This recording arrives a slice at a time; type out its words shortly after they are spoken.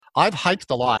I've hiked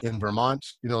a lot in Vermont,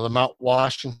 the Mount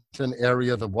Washington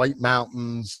area, the White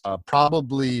Mountains,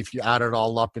 probably if you add it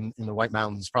all up in the White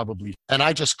Mountains, probably. And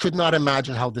I just could not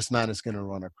imagine how this man is going to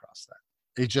run across that.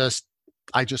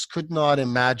 I just could not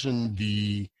imagine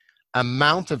the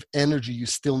amount of energy you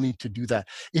still need to do that.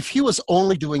 If he was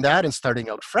only doing that and starting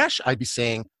out fresh, I'd be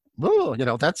saying, "Oh,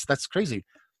 that's crazy."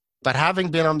 But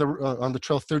having been on the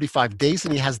trail 35 days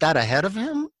and he has that ahead of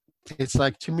him, it's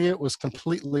like, to me, it was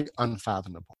completely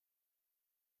unfathomable.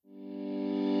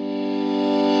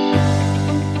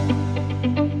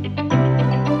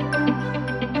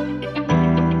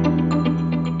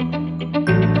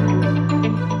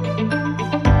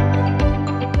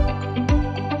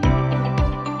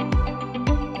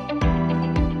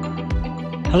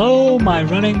 Hello, my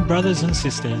running brothers and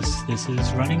sisters. This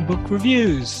is Running Book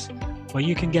Reviews, where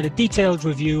you can get a detailed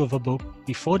review of a book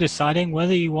before deciding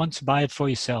whether you want to buy it for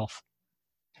yourself.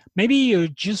 Maybe you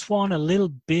just want a little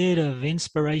bit of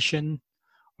inspiration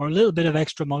or a little bit of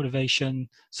extra motivation,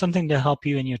 something to help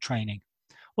you in your training.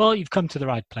 Well, you've come to the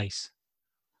right place.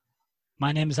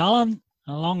 My name is Alan,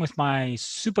 along with my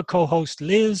super co-host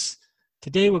Liz.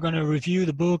 Today we're going to review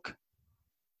the book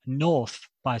North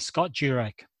by Scott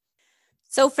Jurek.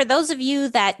 So for those of you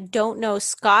that don't know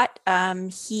Scott,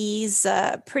 he's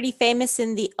pretty famous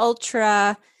in the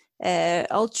ultra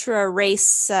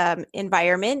race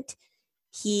environment.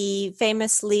 He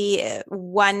famously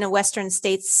won Western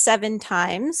States 7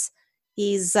 times.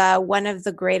 He's one of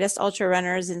the greatest ultra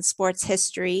runners in sports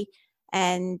history,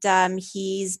 and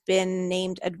he's been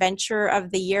named Adventurer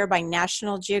of the Year by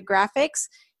National Geographic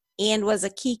and was a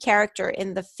key character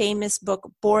in the famous book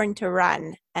Born to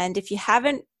Run. And if you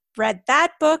haven't read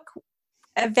that book,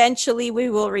 eventually we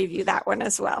will review that one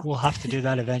as well. We'll have to do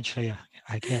that eventually,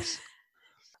 I guess.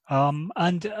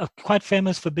 And quite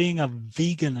famous for being a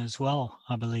vegan as well,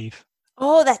 I believe.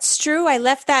 Oh, that's true. I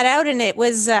left that out, and it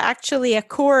was actually a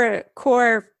core.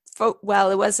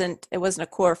 Well, it wasn't a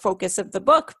core focus of the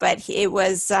book, but it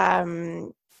was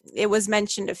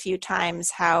mentioned a few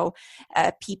times how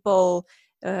people.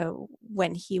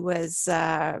 When he was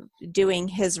doing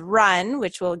his run,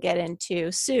 which we'll get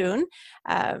into soon,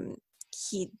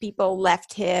 people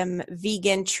left him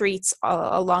vegan treats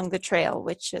along the trail,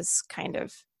 which is kind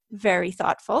of very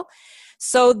thoughtful.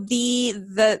 So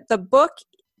the book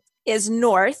is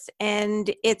North,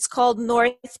 and it's called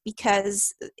North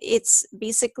because it's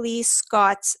basically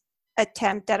Scott's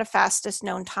attempt at a fastest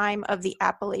known time of the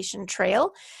Appalachian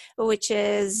Trail, which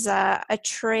is a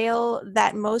trail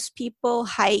that most people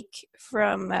hike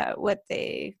from what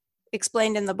they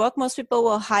explained in the book. Most people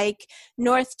will hike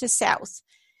north to south,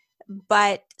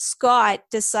 but Scott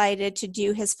decided to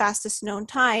do his fastest known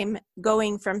time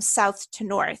going from south to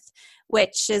north,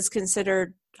 which is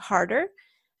considered harder.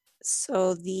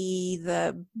 So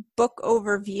the book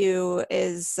overview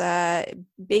is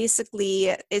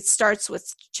basically, it starts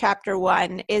with chapter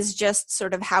 1 is just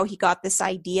sort of how he got this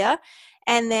idea.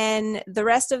 And then the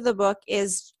rest of the book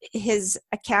is his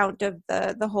account of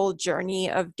the whole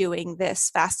journey of doing this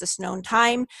fastest known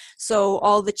time. So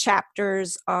all the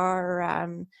chapters are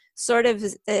sort of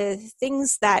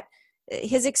things that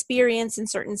his experience in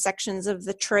certain sections of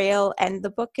the trail, and the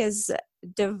book is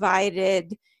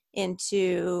divided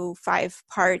into 5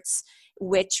 parts,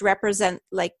 which represent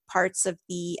like parts of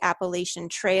the Appalachian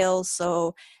Trail.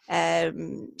 So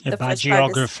by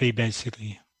geography,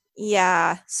 basically.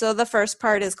 Yeah. So the first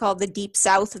part is called the Deep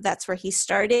South. That's where he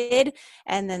started.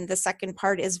 And then the second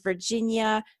part is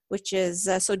Virginia, which is,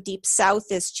 so Deep South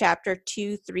is chapter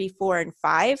 2, 3, 4, and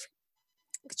 5.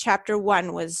 Chapter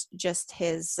 1 was just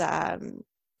his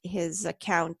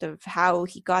account of how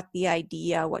he got the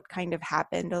idea, what kind of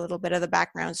happened, a little bit of the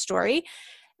background story.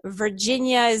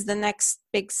 Virginia is the next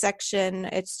big section.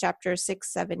 It's chapter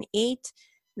 6, 7, 8.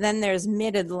 Then there's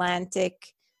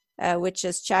Mid-Atlantic, which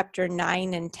is chapter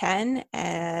 9 and 10.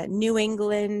 New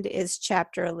England is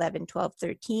chapter 11, 12,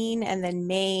 13. And then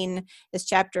Maine is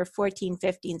chapter 14,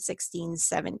 15, 16,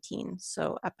 17.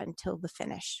 So up until the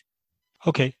finish.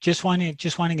 Okay, just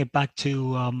winding it back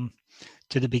to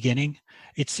the beginning.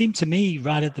 It seemed to me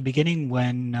right at the beginning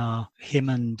when him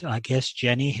and I guess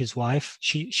Jenny, his wife,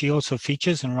 she also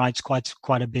features and writes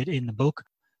quite a bit in the book,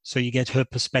 so you get her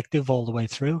perspective all the way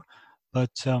through.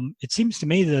 But it seems to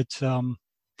me that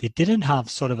they didn't have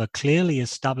sort of a clearly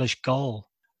established goal.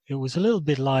 It was a little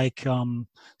bit like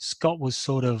Scott was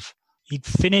he'd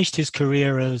finished his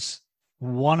career as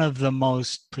one of the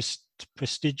most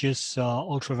prestigious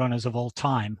ultra runners of all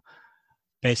time,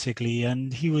 basically,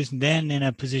 and he was then in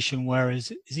a position where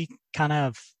is he kind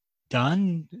of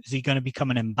done? Is he going to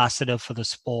become an ambassador for the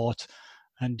sport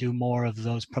and do more of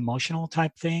those promotional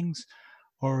type things,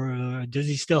 or does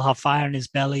he still have fire in his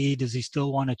belly? Does he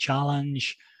still want a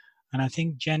challenge? And I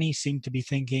think Jenny seemed to be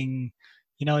thinking,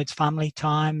 it's family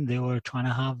time. They were trying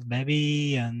to have a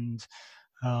baby and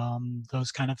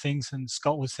those kind of things. And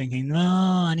Scott was thinking, no,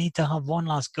 I need to have one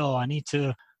last go. I need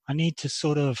to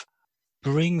sort of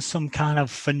bring some kind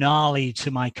of finale to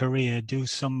my career, do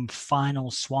some final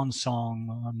swan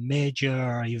song, a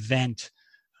major event.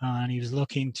 And he was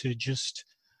looking to just,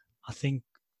 I think,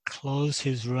 close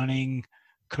his running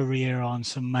career on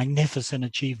some magnificent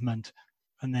achievement.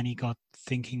 And then he got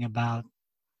thinking about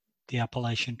the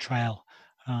Appalachian Trail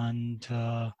and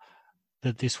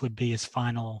that this would be his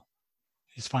final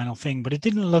thing. But it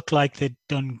didn't look like they'd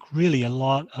done really a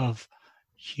lot of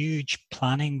huge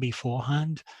planning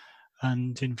beforehand.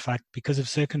 And in fact, because of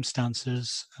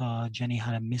circumstances, Jenny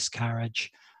had a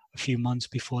miscarriage a few months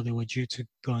before they were due to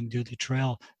go and do the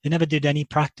trail. They never did any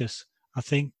practice. I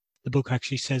think the book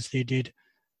actually says they did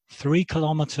 3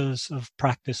 kilometers of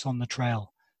practice on the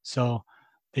trail. So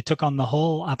they took on the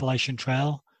whole Appalachian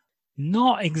Trail,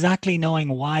 not exactly knowing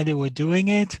why they were doing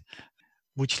it,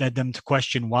 which led them to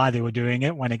question why they were doing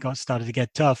it when it started to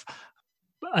get tough.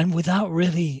 And without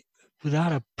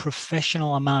a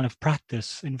professional amount of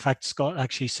practice. In fact, Scott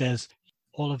actually says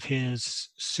all of his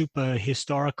super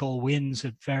historical wins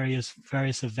at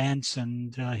various events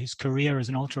and his career as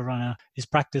an ultra runner is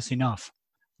practice enough,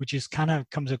 which is kind of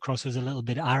comes across as a little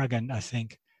bit arrogant, I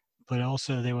think. But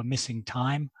also they were missing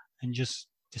time and just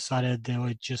decided they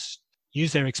would just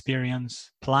use their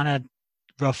experience, plan it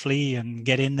roughly, and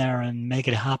get in there and make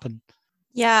it happen.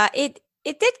 Yeah, it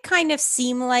did kind of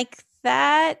seem like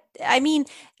that. I mean,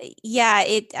 yeah,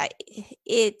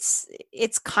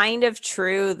 it's kind of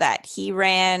true that he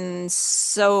ran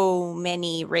so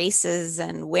many races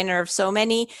and winner of so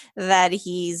many that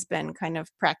he's been kind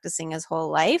of practicing his whole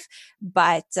life.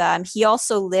 But he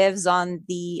also lives on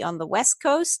the West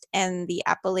Coast, and the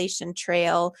Appalachian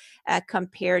Trail,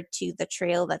 compared to the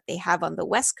trail that they have on the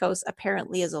West Coast,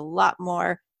 apparently is a lot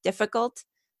more difficult,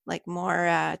 like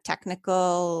more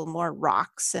technical, more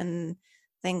rocks and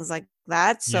things like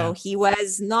that. So Yeah. he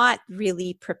was not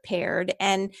really prepared.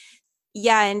 And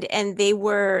yeah, and they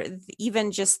were,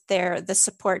 even just the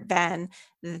support van,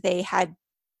 they had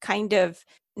kind of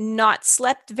not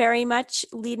slept very much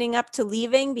leading up to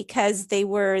leaving, because they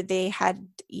were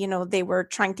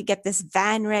trying to get this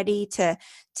van ready to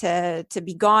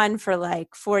be gone for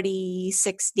like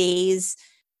 46 days.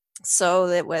 So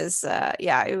it was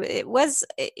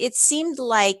it seemed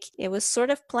like it was sort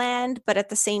of planned, but at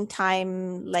the same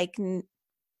time, like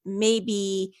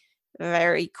maybe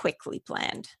very quickly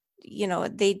planned.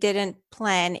 They didn't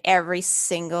plan every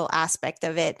single aspect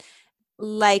of it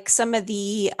like some of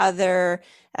the other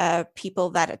people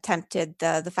that attempted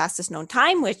the fastest known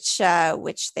time, which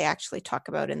they actually talk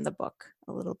about in the book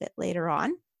a little bit later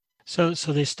on. So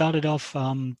they started off,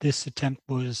 this attempt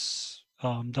was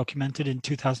documented in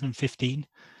 2015,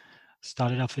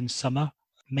 started off in summer,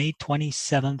 May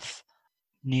 27th,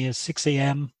 near 6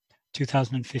 a.m.,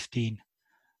 2015,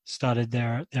 started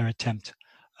their attempt.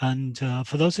 And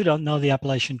for those who don't know the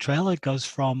Appalachian Trail, it goes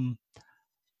from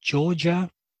Georgia.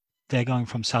 They're going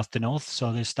from south to north,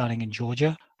 so they're starting in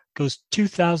Georgia. Goes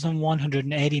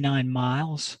 2,189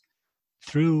 miles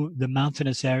through the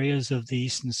mountainous areas of the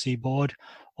eastern seaboard,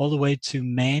 all the way to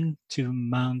Maine, to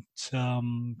Mount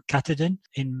Katahdin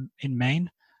in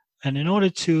Maine. And in order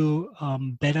to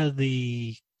better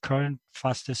the current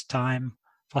fastest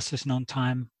known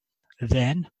time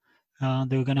then,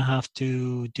 they were going to have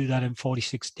to do that in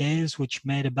 46 days, which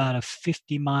made about a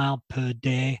 50 mile per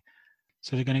day.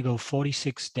 So they're going to go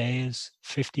 46 days,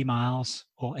 50 miles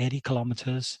or 80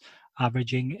 kilometers,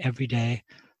 averaging every day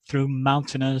through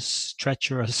mountainous,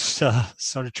 treacherous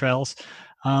sort of trails.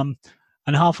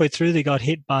 And halfway through, they got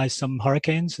hit by some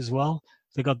hurricanes as well.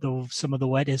 They got some of the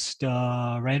wettest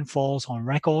rainfalls on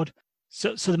record.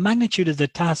 So the magnitude of the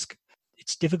task,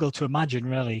 it's difficult to imagine,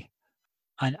 really.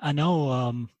 I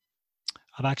know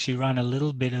I've actually run a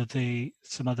little bit of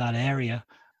some of that area.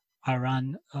 I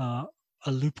ran a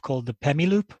loop called the Pemi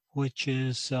Loop, which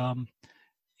is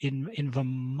in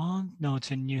Vermont. No,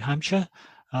 it's in New Hampshire,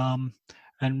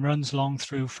 and runs along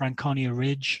through Franconia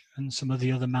Ridge and some of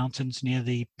the other mountains near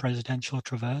the Presidential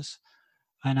Traverse.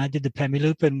 And I did the Pemi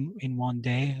Loop in one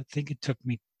day. I think it took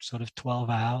me sort of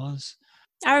 12 hours.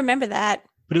 I remember that.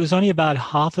 But it was only about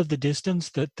half of the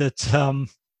distance it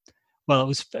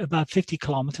was about 50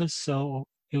 kilometers. So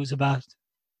it was about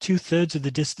 2/3 of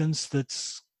the distance that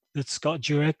Scott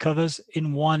Jurek covers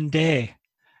in one day.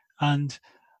 And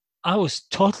I was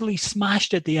totally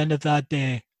smashed at the end of that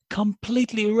day,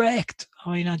 completely wrecked.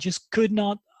 I mean, I could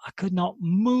not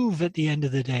move at the end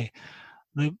of the day.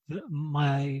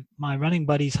 My running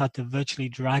buddies had to virtually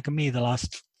drag me the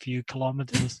last few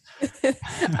kilometers.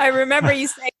 I remember you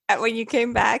saying that when you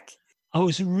came back. I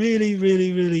was really,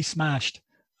 really, really smashed.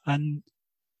 And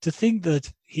to think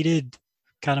that he did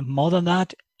kind of more than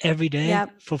that every day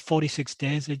Yep. for 46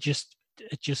 days, it just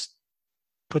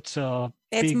puts a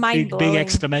It's big, big, big mind-blowing.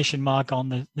 exclamation mark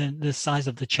on the size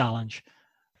of the challenge.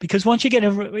 Because once you get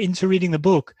into reading the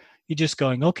book, you're just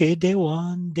going, okay, day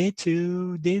 1, day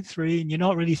 2, day 3, and you're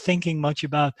not really thinking much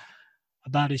about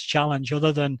his challenge,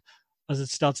 other than as it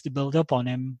starts to build up on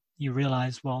him, you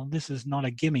realize, well, this is not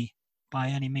a gimme by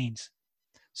any means.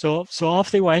 So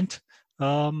off they went.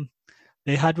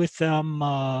 They had with them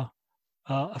a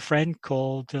friend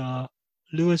called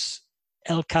Louis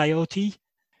El Coyote.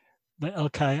 But El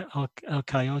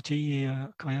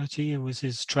Coyote was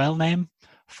his trail name.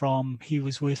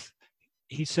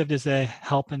 He served as a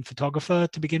helping photographer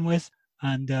to begin with,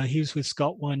 and he was with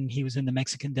Scott when he was in the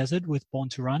Mexican desert with Born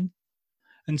to Run.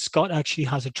 And Scott actually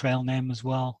has a trail name as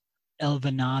well, El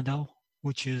Venado,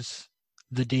 which is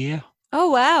the deer.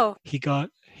 Oh wow! He got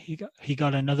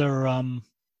another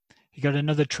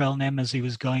trail name as he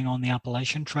was going on the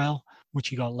Appalachian Trail, which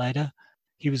he got later.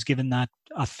 He was given that,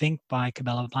 I think, by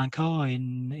Cabello Blanco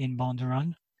in Born to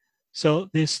Run. So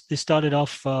they started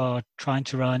off trying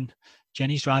to run.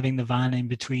 Jenny's driving the van in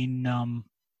between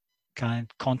kind of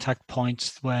contact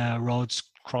points where roads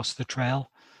cross the trail,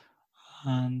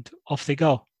 and off they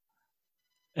go.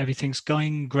 Everything's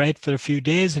going great for a few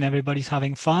days, and everybody's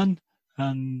having fun,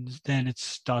 and then it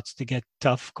starts to get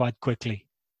tough quite quickly.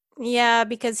 Yeah,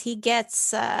 because he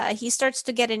starts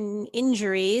to get an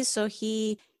injury, so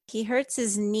he hurts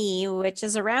his knee, which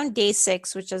is around day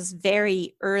 6, which is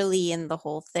very early in the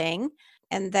whole thing.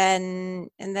 And then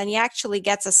he actually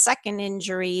gets a second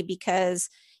injury because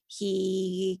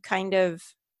he kind of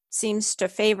seems to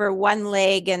favor one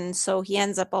leg, and so he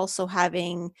ends up also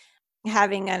having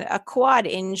a quad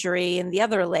injury in the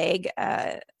other leg.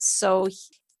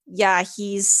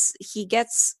 He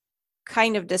gets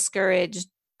kind of discouraged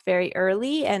very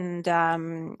early,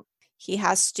 and he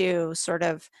has to sort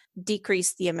of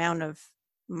decrease the amount of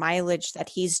mileage that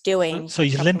he's doing. So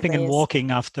he's limping and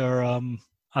walking after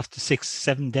 6 or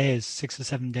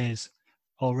 7 days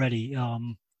already,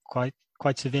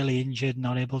 quite severely injured,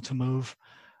 not able to move,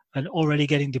 and already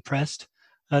getting depressed.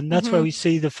 And that's where we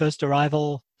see the first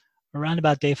arrival around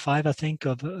about day 5, I think,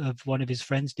 of one of his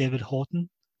friends, David Horton,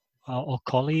 or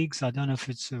colleagues. I don't know if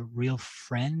it's a real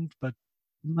friend, but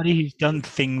somebody he's done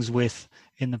things with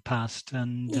in the past,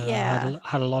 and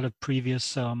had a lot of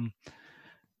previous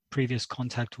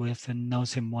contact with, and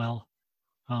knows him well.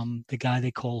 The guy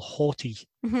they call Horty.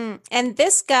 Mm-hmm. And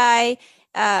this guy,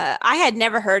 I had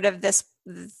never heard of this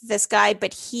guy,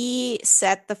 but he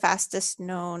set the fastest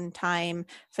known time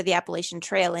for the Appalachian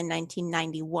Trail in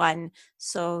 1991.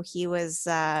 So he was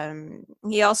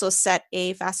he also set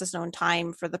a fastest known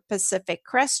time for the Pacific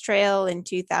Crest Trail in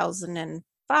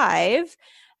 2005.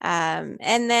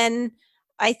 And then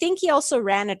I think he also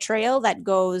ran a trail that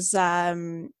goes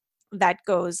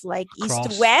like east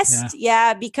to west.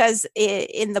 Yeah, because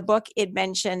in the book it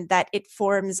mentioned that it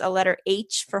forms a letter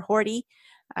H for Horty.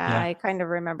 I kind of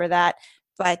remember that.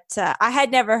 But I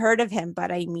had never heard of him, but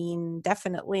I mean,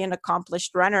 definitely an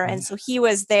accomplished runner. And so he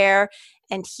was there,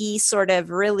 and he sort of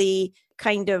really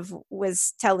kind of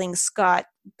was telling Scott,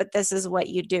 but this is what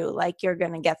you do. Like, you're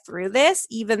going to get through this,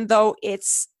 even though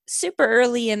it's super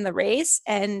early in the race.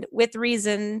 And with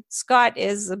reason, Scott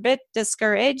is a bit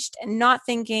discouraged and not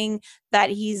thinking that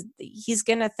he's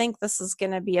going to think this is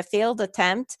going to be a failed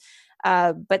attempt.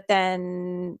 But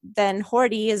then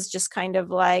Horty is just kind of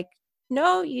like,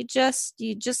 no, you just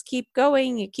keep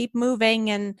going, you keep moving,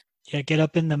 and get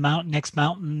up in the next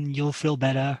mountain, you'll feel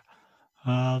better.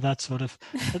 That sort of.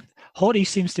 Horty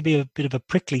seems to be a bit of a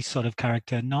prickly sort of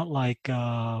character, not like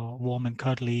warm and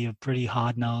cuddly, a pretty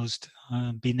hard-nosed,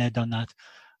 been there, done that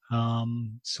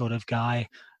sort of guy,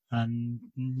 and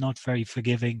not very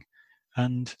forgiving.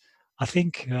 And I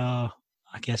think, I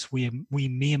guess we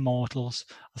mere mortals.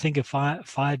 I think if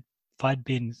I'd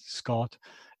been Scott,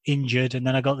 injured, and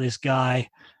then I got this guy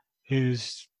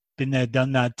who's been there,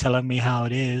 done that, telling me how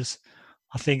it is,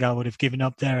 I think I would have given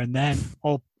up there and then,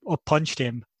 or punched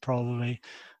him probably.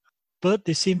 But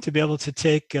they seem to be able to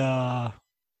take the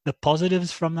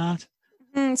positives from that.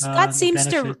 Scott seems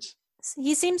to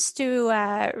He seems to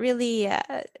really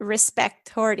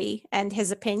respect Horty and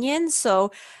his opinion.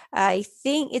 So I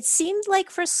think it seemed like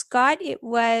for Scott it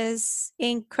was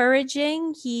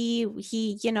encouraging. He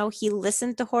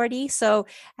listened to Horty. So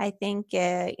I think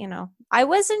I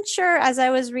wasn't sure as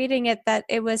I was reading it that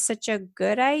it was such a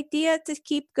good idea to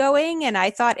keep going, and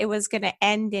I thought it was going to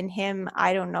end in him,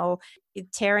 I don't know,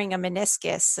 tearing a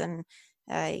meniscus and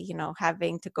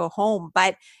having to go home.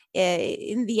 But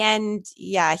in the end,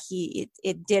 yeah,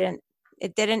 it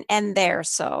didn't end there.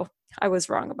 So I was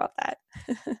wrong about that.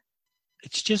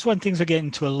 It's just when things are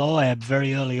getting to a low ebb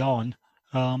very early on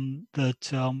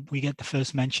that we get the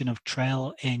first mention of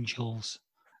trail angels,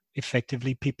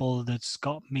 effectively people that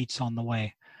Scott meets on the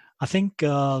way. I think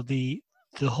the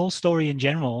whole story in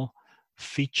general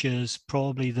features,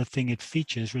 probably the thing it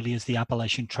features really is the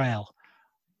Appalachian Trail.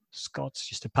 Scott's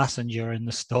just a passenger in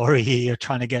the story here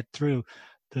trying to get through.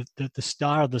 The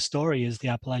star of the story is the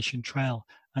Appalachian Trail.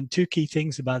 And two key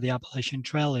things about the Appalachian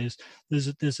Trail is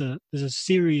there's a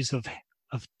series of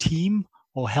team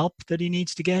or help that he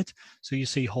needs to get. So you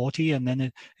see Horty, and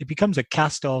then it becomes a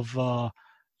cast of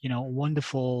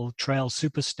wonderful trail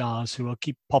superstars who will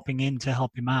keep popping in to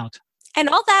help him out. And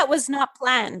all that was not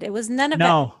planned. It was none of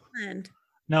that planned.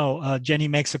 No, Jenny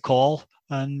makes a call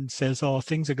and says, "Oh,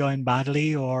 things are going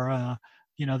badly," or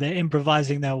they're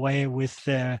improvising their way with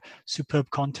their superb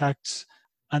contacts.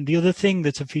 And the other thing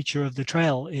that's a feature of the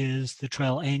trail is the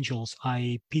trail angels,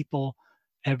 i.e.,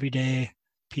 everyday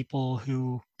people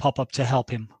who pop up to help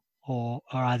him, or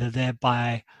are either there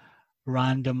by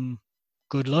random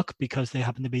good luck because they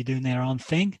happen to be doing their own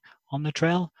thing on the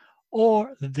trail,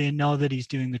 or they know that he's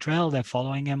doing the trail. They're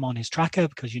following him on his tracker,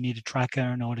 because you need a tracker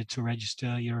in order to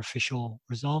register your official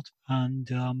result.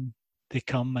 And they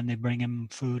come and they bring him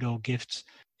food or gifts.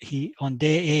 On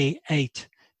day 8,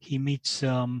 he meets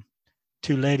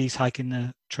two ladies hiking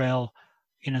the trail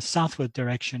in a southward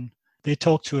direction. They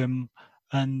talk to him,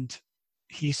 and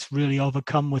he's really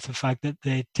overcome with the fact that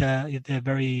they're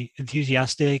very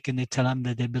enthusiastic, and they tell him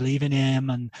that they believe in him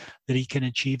and that he can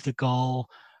achieve the goal.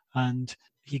 And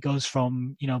he goes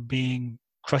from being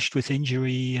crushed with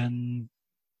injury and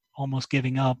almost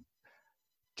giving up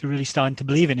to really starting to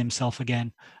believe in himself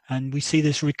again. And we see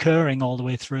this recurring all the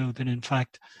way through, that in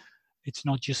fact it's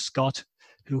not just Scott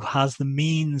who has the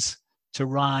means to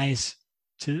rise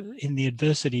in the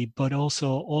adversity, but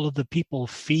also all of the people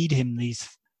feed him these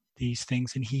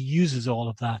things, and he uses all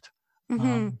of that,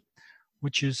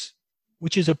 which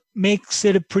makes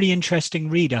it a pretty interesting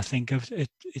read. I think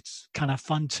it's kind of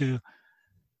fun to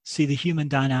see the human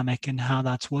dynamic and how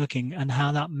that's working, and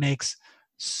how that makes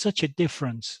such a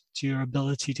difference to your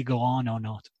ability to go on or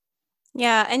not.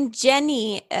 Yeah, and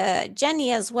Jenny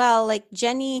as well. Like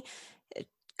Jenny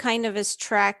kind of is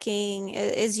tracking,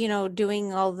 is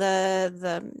doing all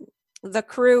the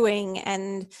crewing,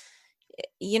 and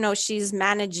she's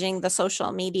managing the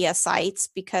social media sites,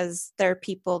 because there are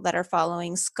people that are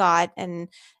following Scott, and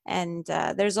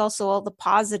there's also all the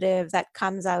positive that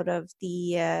comes out of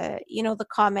the the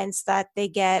comments that they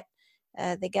get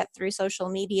through social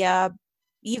media,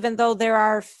 even though there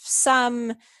are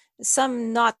some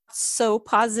not so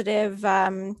positive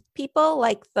people,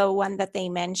 like the one that they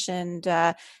mentioned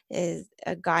is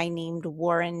a guy named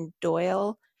Warren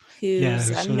Doyle,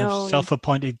 who's sort of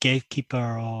self-appointed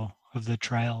gatekeeper of the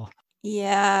trail.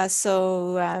 Yeah,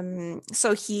 so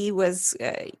he was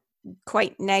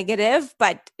quite negative,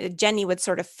 but Jenny would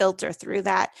sort of filter through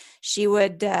that. She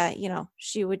would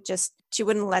she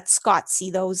wouldn't let Scott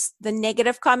see the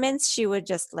negative comments. She would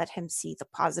just let him see the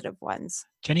positive ones.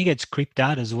 Jenny gets creeped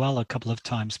out as well a couple of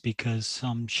times, because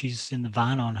she's in the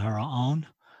van on her own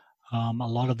a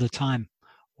lot of the time,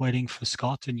 waiting for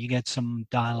Scott, and you get some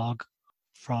dialogue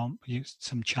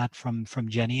some chat from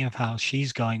Jenny of how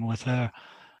she's going with her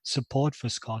support for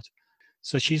Scott.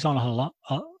 So she's on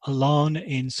alone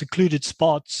in secluded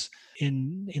spots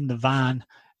in the van,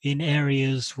 in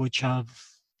areas which have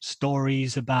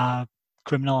stories about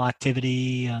criminal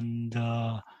activity and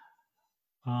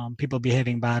people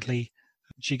behaving badly.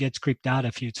 She gets creeped out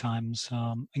a few times,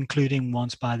 including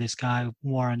once by this guy,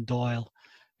 Warren Doyle,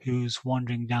 who's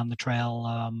wandering down the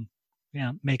trail,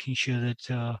 making sure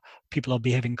that people are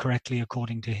behaving correctly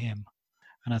according to him.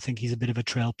 And I think he's a bit of a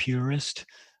trail purist.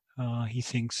 He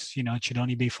thinks, it should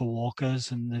only be for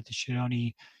walkers, and that they should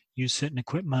only use certain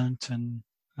equipment and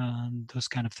those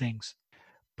kind of things.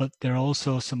 But there are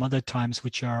also some other times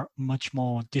which are much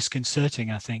more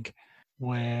disconcerting, I think,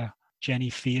 where Jenny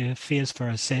fears for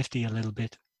her safety a little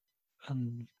bit,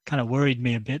 and kind of worried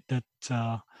me a bit that,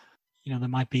 there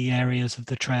might be areas of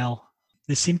the trail.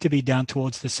 They seem to be down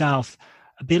towards the south,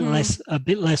 a bit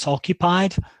less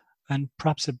occupied, and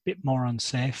perhaps a bit more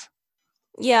unsafe.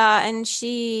 Yeah, and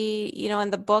she,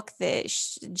 in the book, that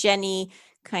Jenny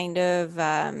kind of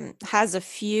has a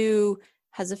few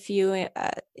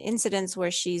incidents where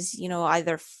she's,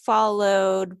 either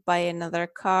followed by another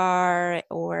car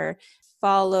or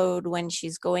followed when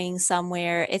she's going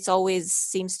somewhere. It's always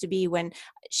seems to be when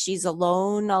she's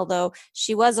alone, although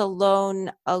she was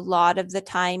alone a lot of the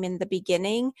time in the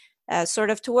beginning. Sort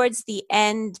of towards the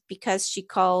end, because she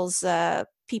calls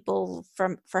people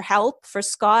for help for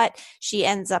Scott, she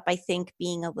ends up, I think,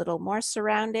 being a little more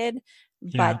surrounded.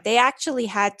 Yeah. But they actually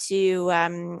had to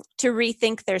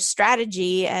rethink their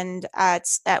strategy, and at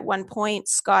one point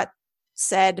Scott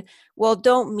said, well,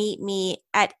 don't meet me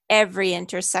at every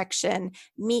intersection,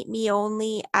 meet me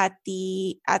only at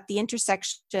the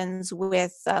intersections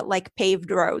with like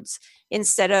paved roads,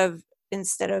 instead of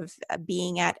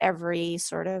being at every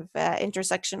sort of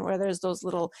intersection where there's those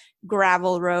little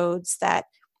gravel roads that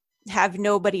have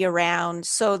nobody around.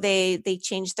 So they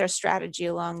changed their strategy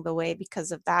along the way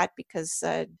because of that, because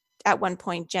at one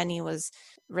point Jenny was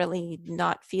really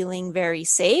not feeling very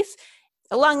safe.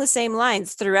 Along the same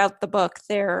lines, throughout the book,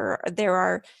 there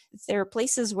are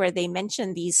places where they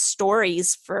mention these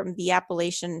stories from the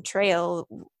Appalachian Trail,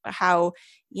 how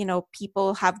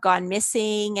people have gone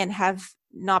missing and have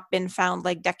not been found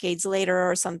like decades later,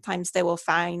 or sometimes they will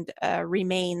find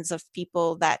remains of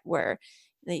people that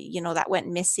went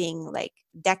missing like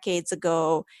decades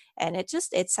ago. And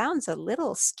it sounds a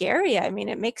little scary. I mean,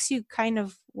 it makes you kind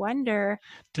of wonder.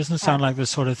 Doesn't sound like the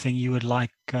sort of thing you would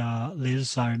like,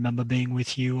 Liz. I remember being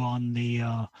with you on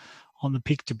the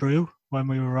Pic de Brew when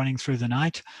we were running through the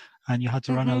night, and you had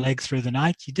to run a leg through the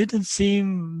night. You didn't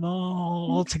seem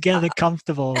altogether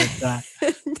comfortable with that.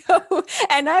 No,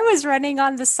 and I was running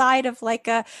on the side of like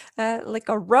a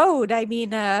road. I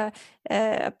mean, a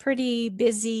pretty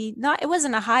busy. It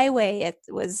wasn't a highway. It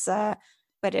was,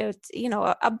 but it's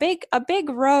a big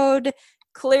road,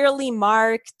 clearly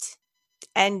marked.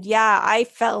 And yeah, I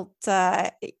felt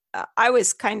I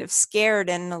was kind of scared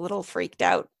and a little freaked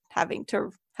out having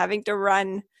to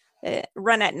run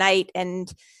at night,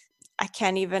 and I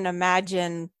can't even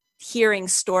imagine hearing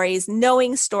stories,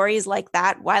 knowing stories like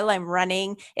that while I'm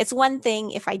running. It's one thing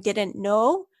if I didn't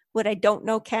know. What I don't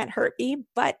know can't hurt me,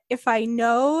 but if I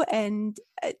know, and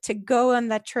to go on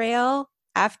the trail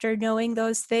after knowing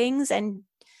those things, and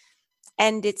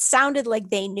it sounded like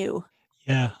they knew.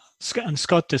 Yeah, and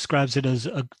Scott describes it as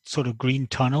a sort of green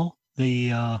tunnel,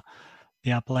 the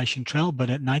Appalachian Trail, but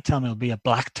at nighttime it'll be a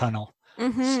black tunnel.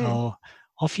 So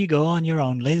off you go on your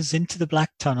own, Liz, into the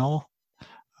black tunnel.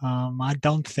 I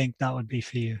don't think that would be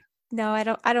for you. No, I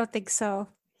don't think so.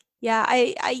 Yeah,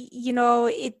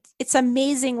 it's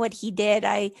amazing what he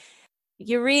did.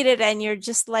 You read it and you're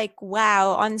just like,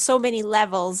 wow, on so many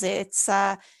levels. It's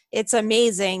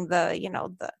amazing,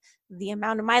 the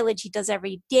amount of mileage he does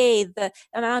every day, the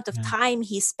amount of time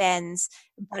he spends,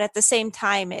 but at the same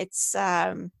time it's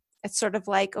sort of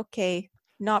like, okay,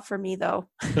 not for me though.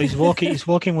 So he's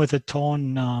walking with a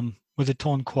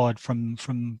torn quad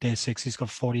from day 6. He's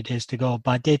got 40 days to go.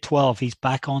 By day 12, he's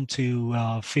back onto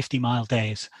 50-mile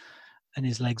days, and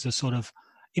his legs are sort of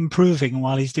improving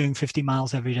while he's doing 50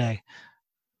 miles every day.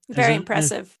 Very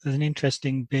impressive. There's an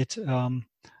interesting bit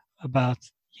about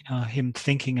him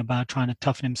thinking about trying to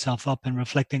toughen himself up and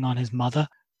reflecting on his mother.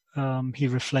 He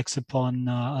reflects upon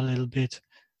a little bit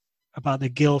about the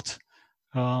guilt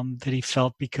that he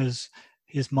felt because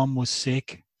his mom was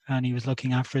sick and he was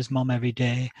looking after his mom every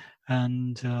day,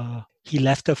 and he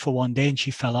left her for one day and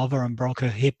she fell over and broke her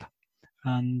hip,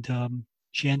 and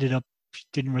she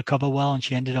didn't recover well, and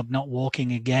she ended up not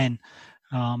walking again,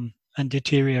 and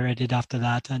deteriorated after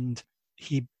that. And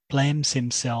he blames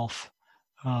himself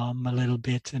a little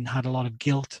bit and had a lot of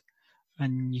guilt,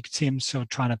 and you could see him sort of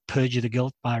trying to purge the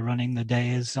guilt by running the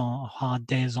days, hard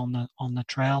days on the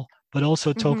trail, but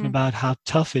also talking about how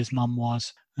tough his mum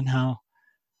was and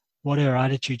what her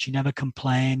attitude. She never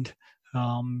complained.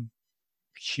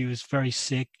 She was very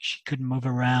sick. She couldn't move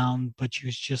around, but she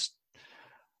was just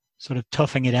sort of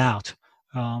toughing it out.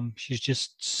 She's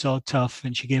just so tough,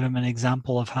 and she gave him an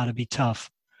example of how to be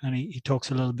tough. And he talks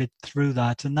a little bit through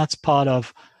that, and that's part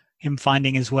of him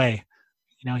finding his way.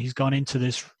 He's gone into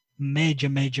this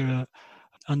major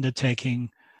undertaking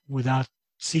without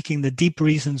seeking the deep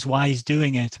reasons why he's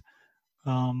doing it,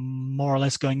 more or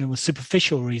less going in with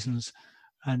superficial reasons.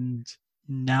 And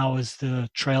now as the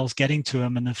trail's getting to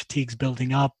him and the fatigue's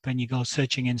building up and you go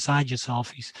searching inside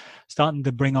yourself, he's starting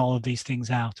to bring all of these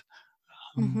things out,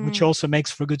 which also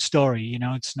makes for a good story.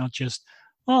 It's not just,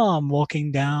 I'm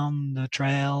walking down the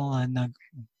trail, and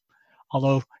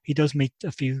although he does meet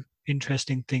a few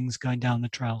interesting things going down the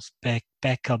trails. Bear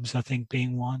cubs, I think,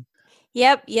 being one.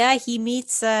 Yep, yeah, he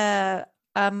meets a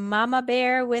mama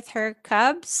bear with her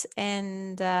cubs,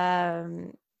 and that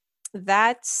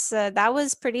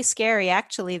was pretty scary.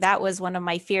 Actually, that was one of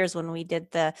my fears when we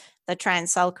did the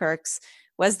Trans-Selkirks,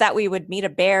 was that we would meet a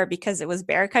bear because it was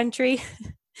bear country.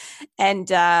 And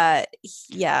yeah,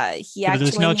 he Yeah, but there's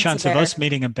actually no meets a chance of bear. us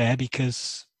meeting a bear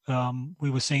because we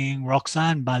were singing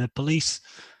Roxanne by the Police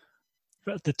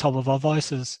at the top of our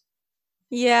voices.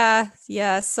 Yeah.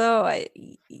 So I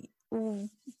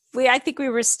think we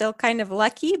were still kind of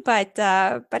lucky, but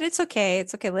it's okay.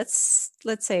 It's okay. Let's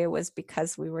say it was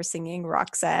because we were singing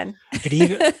Roxanne. It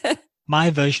even my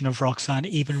version of Roxanne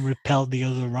even repelled the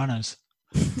other runners.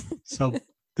 So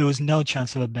there was no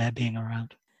chance of a bear being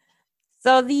around.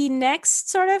 So the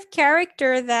next sort of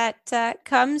character that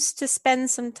comes to spend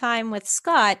some time with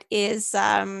Scott is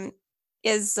one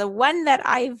that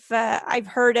I've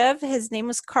heard of. His name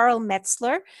was Carl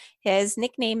Metzler. His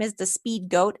nickname is the Speed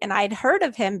Goat, and I'd heard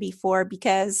of him before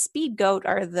because Speed Goat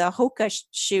are the Hoka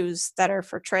shoes that are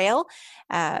for trail,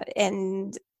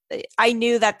 and I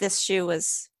knew that this shoe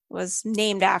was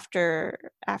named after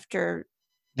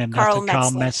Named Carl after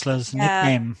Carl Metzler. Metzler's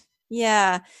nickname.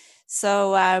 Yeah.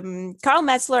 So Carl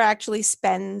Metzler actually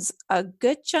spends a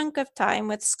good chunk of time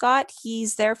with Scott.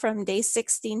 He's there from day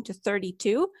 16 to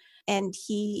 32, and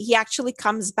he actually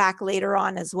comes back later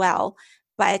on as well.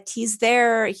 But he's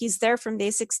there from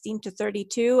day 16 to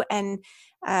 32, and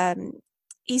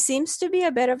he seems to be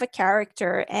a bit of a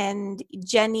character. And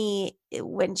Jenny,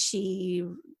 when she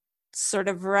sort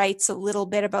of writes a little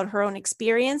bit about her own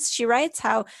experience, she writes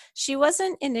how she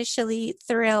wasn't initially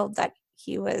thrilled that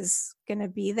he was going to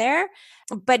be there,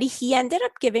 but he ended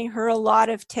up giving her a lot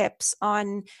of tips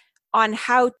on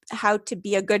how to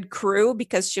be a good crew,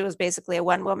 because she was basically a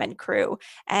one-woman crew,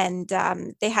 and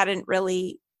they hadn't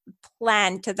really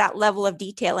planned to that level of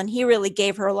detail, and he really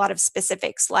gave her a lot of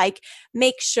specifics, like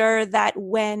make sure that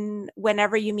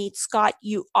whenever you meet Scott,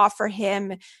 you offer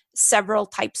him several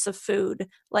types of food,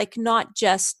 like not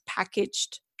just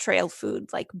packaged trail food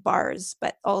like bars,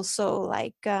 but also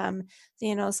like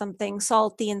something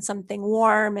salty and something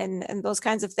warm, and those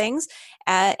kinds of things.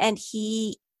 And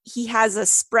he has a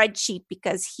spreadsheet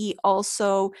because he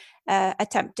also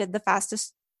attempted the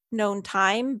fastest known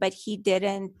time, but he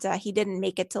didn't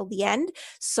make it till the end.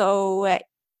 So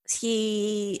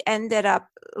he ended up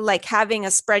like having a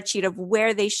spreadsheet of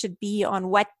where they should be on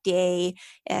what day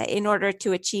in order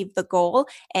to achieve the goal.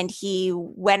 And he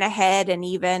went ahead and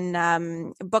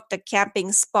even booked a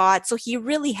camping spot. So he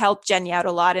really helped Jenny out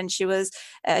a lot, and she was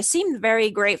seemed very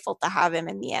grateful to have him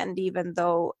in the end, even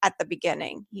though at the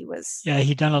beginning he was. Yeah,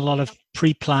 he'd done a lot of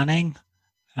pre-planning,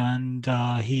 and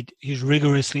he's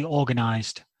rigorously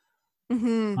organized.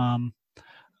 Mm-hmm.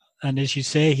 And as you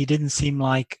say, he didn't seem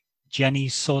like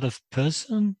Jenny's sort of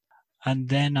person. And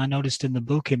then I noticed in the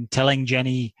book him telling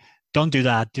Jenny, "Don't do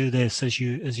that, do this," as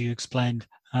you explained.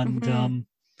 And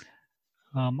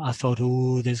I thought,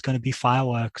 "Oh, there's going to be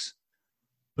fireworks,"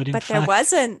 but in fact, there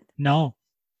wasn't. No,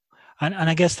 and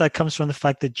I guess that comes from the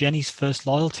fact that Jenny's first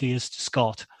loyalty is to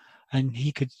Scott, and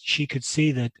she could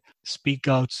see that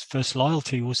Speedgoat's first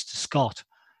loyalty was to Scott.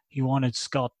 He wanted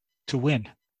Scott to win.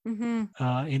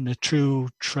 Mm-hmm. In the true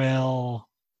trail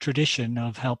tradition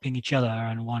of helping each other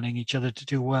and wanting each other to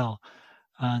do well.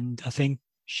 And I think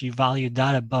she valued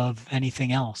that above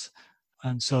anything else.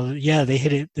 And so, yeah, they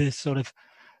hit it.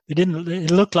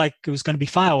 It looked like it was going to be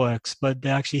fireworks, but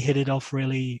they actually hit it off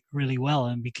really, really well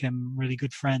and became really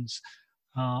good friends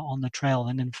on the trail.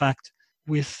 And in fact,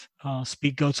 with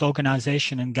Speedgoat's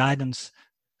organization and guidance,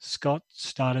 Scott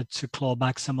started to claw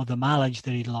back some of the mileage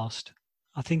that he'd lost.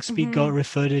 I think Speedgoat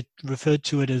referred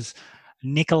to it as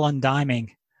nickel and diming.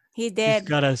 He did. He's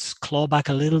got us claw back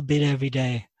a little bit every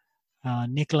day,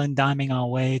 nickel and diming our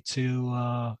way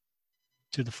to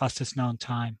the fastest known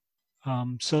time.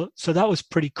 So that was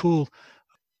pretty cool.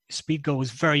 Speedgoat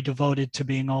was very devoted to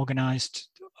being organized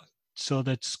so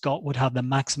that Scott would have the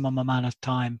maximum amount of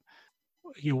time.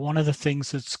 One of the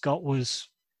things that Scott was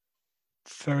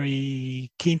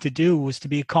very keen to do was to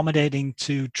be accommodating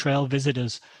to trail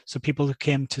visitors. So people who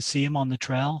came to see him on the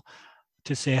trail,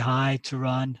 to say hi, to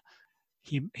run,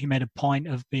 he made a point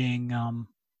of being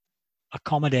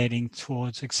accepting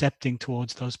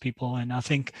towards those people. And I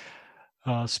think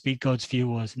Speedgoat's view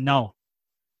was no,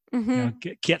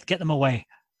 get them away,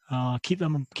 keep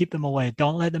them away.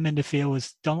 Don't let them interfere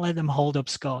don't let them hold up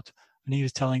Scott. And he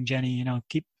was telling Jenny,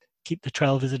 keep the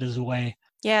trail visitors away.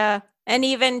 Yeah. And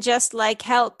even just like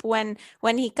help when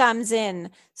he comes in.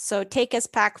 So take his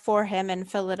pack for him and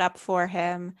fill it up for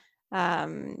him.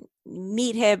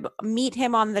 meet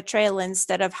him on the trail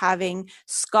instead of having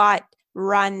Scott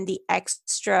run the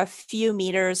extra few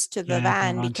meters to the Yeah, go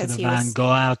van run to because the he van, was go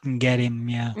out and get him.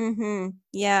 Yeah.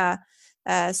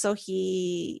 yeah. So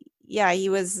he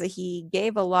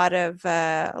gave a lot of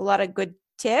good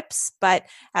tips, but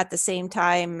at the same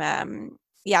time,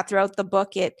 throughout the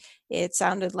book, it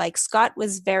sounded like Scott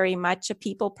was very much a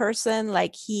people person.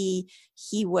 Like he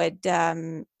would,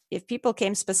 if people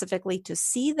came specifically to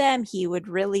see them, he would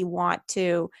really want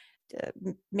to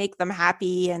make them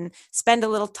happy and spend a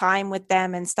little time with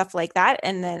them and stuff like that.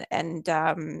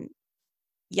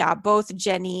 Both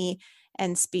Jenny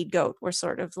and Speed Goat were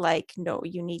sort of like, no,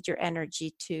 you need your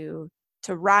energy to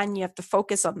run. You have to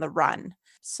focus on the run.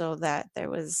 So that there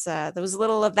was a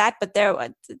little of that, but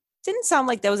it didn't sound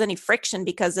like there was any friction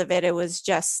because of it. It was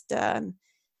just that.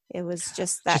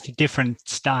 Just a different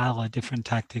style, a different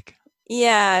tactic.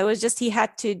 Yeah, it was just he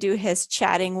had to do his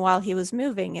chatting while he was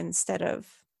moving instead of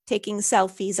taking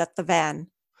selfies at the van.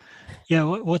 Yeah,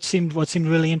 what seemed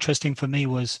really interesting for me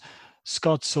was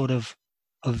Scott's sort of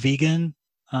a vegan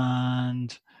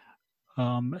and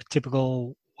a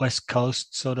typical West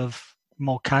Coast sort of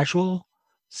more casual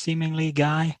seemingly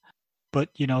guy, but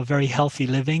very healthy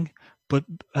living, but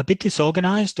a bit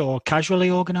disorganized or casually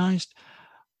organized.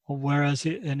 Whereas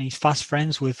and he's fast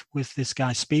friends with this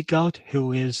guy Speed Goat,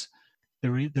 who is the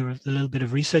little bit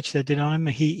of research they did on him.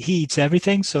 He eats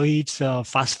everything, so he eats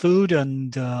fast food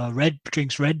and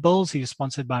drinks Red Bulls. He was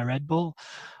sponsored by Red Bull,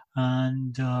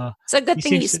 and it's a good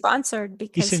thing he's sponsored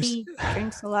because he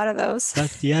drinks a lot of those.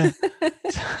 Yeah.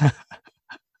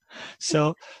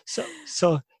 So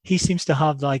he seems to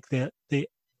have like the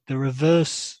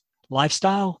reverse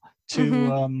lifestyle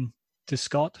to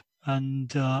Scott,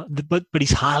 and but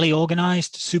he's highly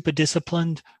organized, super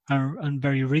disciplined, and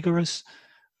very rigorous,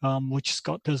 which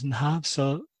Scott doesn't have.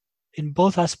 So in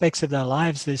both aspects of their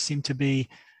lives, they seem to be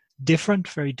different,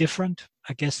 very different.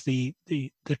 I guess the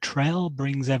trail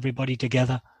brings everybody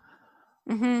together.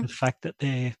 The fact that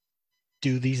they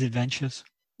do these adventures.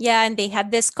 Yeah, and they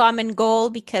had this common goal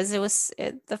because it was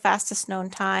the fastest known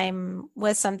time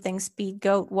was something Speed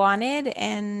Goat wanted,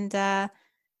 and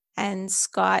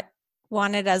Scott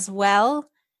wanted as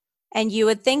well. And you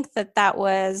would think that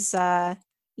was,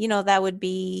 that would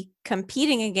be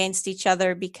competing against each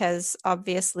other because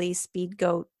obviously Speed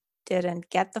Goat didn't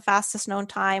get the fastest known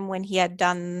time when he had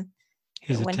done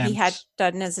his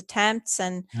attempts,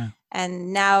 and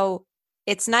now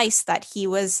it's nice that he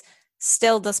was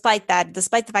still, despite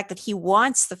the fact that he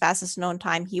wants the fastest known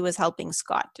time, he was helping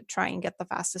Scott to try and get the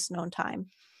fastest known time.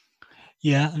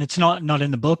 Yeah, and it's not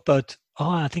in the book, but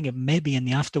I think it may be in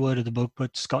the afterword of the book,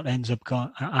 but Scott ends up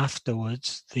going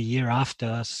afterwards, the year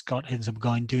after, Scott ends up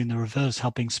doing the reverse,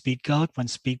 helping Speed Goat when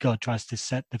Speed Goat tries to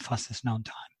set the fastest known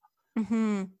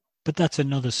time. But that's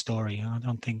another story. I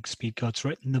don't think Speed Goat's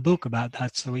written the book about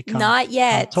that, so we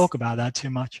can't talk about that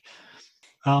too much.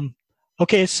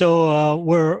 Okay, so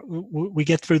we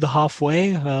get through the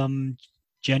halfway.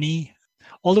 Jenny,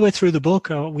 all the way through the book,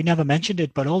 we never mentioned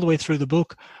it, but all the way through the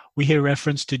book, we hear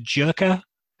reference to Jerka,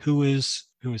 who is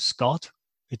Scott.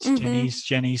 It's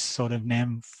Jenny's sort of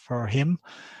name for him,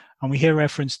 and we hear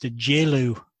reference to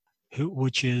Jelu,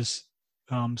 which is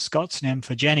Scott's name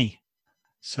for Jenny.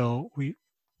 So we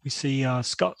see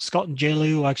Scott and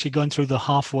Jelu actually going through the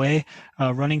halfway,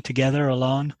 running together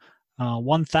alone.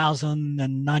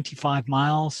 1,095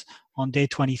 miles on day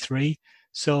 23.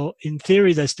 So in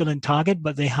theory, they're still in target,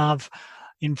 but they have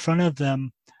in front of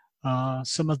them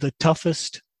some of the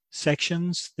toughest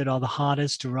sections that are the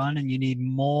hardest to run, and you need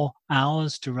more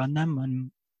hours to run them and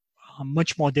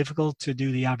much more difficult to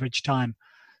do the average time.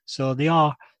 So they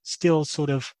are still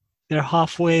they're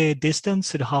halfway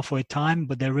distance at halfway time,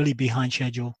 but they're really behind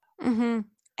schedule.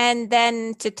 And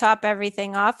then to top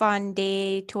everything off on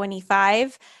day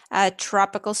 25,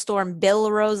 Tropical Storm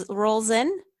Bill rolls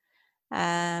in,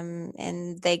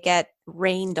 and they get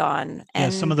rained on.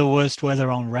 And some of the worst weather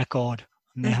on record,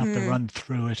 and they have to run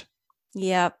through it.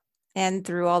 Yep, and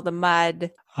through all the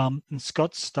mud. And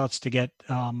Scott starts to get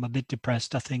a bit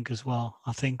depressed, I think, as well.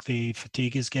 I think the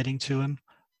fatigue is getting to him.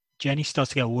 Jenny starts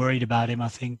to get worried about him, I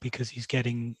think, because he's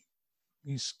getting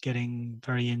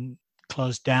very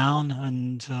closed down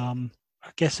and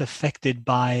I guess affected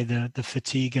by the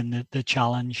fatigue and the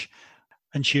challenge.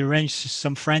 And she arranged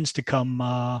some friends to come,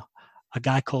 a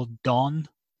guy called Don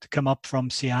to come up from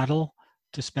Seattle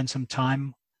to spend some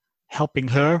time helping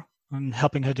her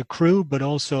to crew, but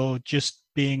also just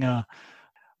being a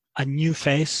new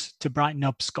face to brighten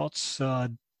up Scott's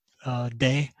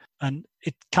day. And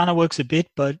it kind of works a bit,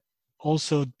 but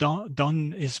also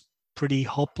Don is pretty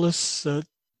hopeless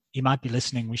he might be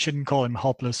listening. We shouldn't call him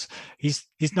hopeless. He's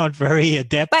not very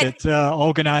adept But at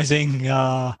organizing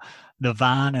the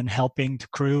van and helping to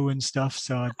crew and stuff.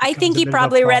 So it I think becomes a he bit of a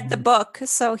probably read the problem. book,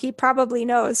 so he probably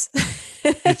knows.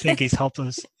 You think he's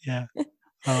hopeless? Yeah.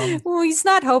 Well, he's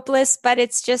not hopeless, but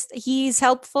it's just he's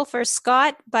helpful for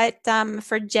Scott. But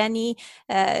for Jenny,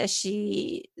 it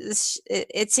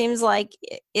seems like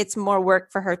it's more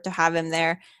work for her to have him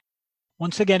there.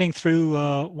 Once they're getting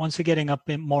up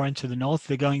more into the north,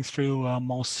 they're going through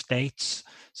most states.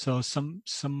 So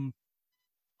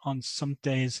on some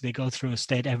days they go through a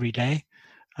state every day,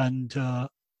 and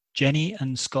Jenny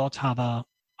and Scott have a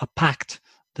pact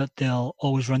that they'll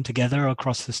always run together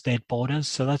across the state borders.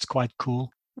 So that's quite cool.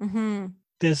 Mm-hmm.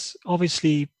 There's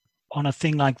obviously, on a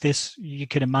thing like this, you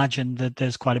could imagine that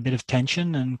there's quite a bit of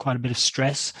tension and quite a bit of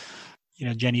stress.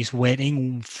 Jenny's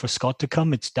waiting for Scott to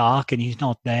come. It's dark and he's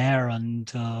not there, and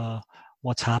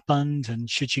what's happened, and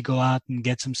should she go out and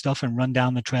get some stuff and run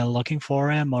down the trail looking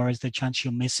for him, or is there a chance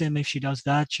she'll miss him if she does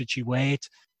that? Should she wait?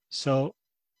 So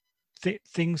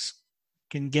things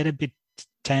can get a bit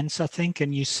tense, I think,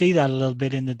 and you see that a little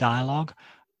bit in the dialogue.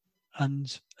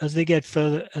 And as they get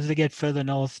further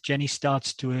north, Jenny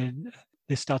starts to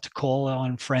call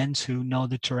on friends who know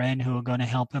the terrain, who are going to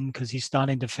help him, because he's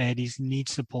starting to fade. He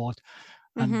needs support,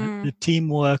 and Mm-hmm. the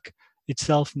teamwork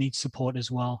itself needs support as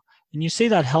well. And you see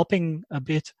that helping a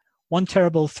bit. One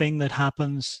terrible thing that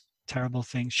happens, a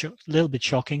little bit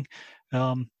shocking.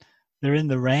 They're in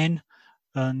the rain,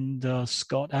 and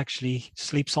Scott actually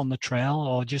sleeps on the trail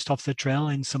or just off the trail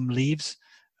in some leaves,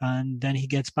 and then he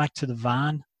gets back to the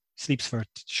van. Sleeps for a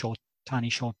tiny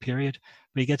short period,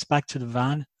 but he gets back to the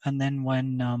van, and then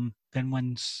when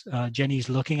Jenny's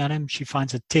looking at him, she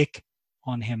finds a tick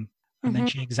on him, and then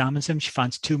she examines him. She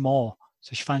finds 2 more,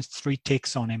 so she finds 3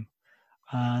 ticks on him,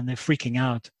 and they're freaking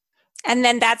out. And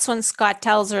then that's when Scott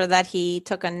tells her that he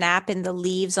took a nap in the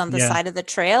leaves on the side of the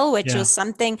trail, which was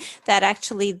something that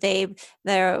actually they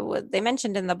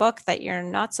mentioned in the book that you're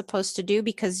not supposed to do,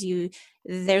 because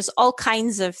there's all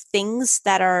kinds of things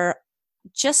that are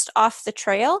just off the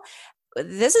trail.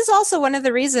 This is also one of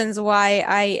the reasons why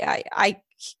I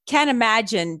can't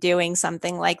imagine doing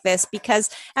something like this, because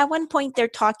at one point they're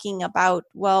talking about,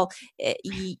 well,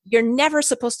 you're never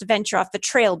supposed to venture off the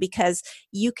trail because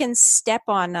you can step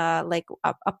on a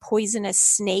poisonous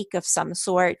snake of some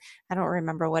sort. I don't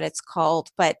remember what it's called,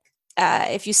 but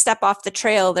if you step off the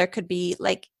trail, there could be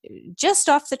just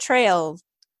off the trail,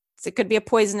 it could be a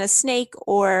poisonous snake,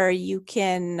 or you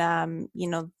can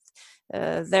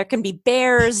there can be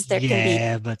bears, there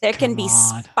can be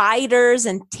spiders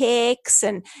and ticks,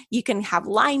 and you can have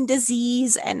Lyme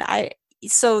disease. And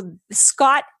so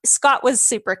Scott was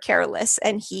super careless,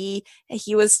 and he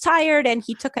was tired, and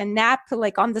he took a nap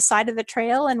on the side of the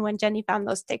trail. And when Jenny found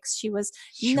those ticks, she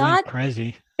not went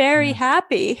crazy, very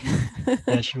happy.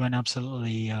 Yeah, she went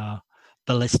absolutely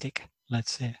ballistic,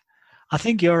 let's say. I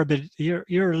think you're a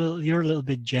little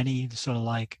bit Jenny, sort of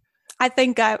like, I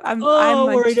think I'm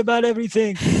worried about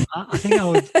everything. I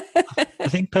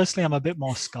think personally I'm a bit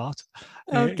more Scott.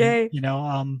 Okay.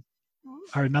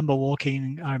 I remember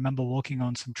walking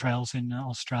on some trails in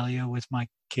Australia with my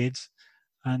kids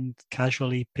and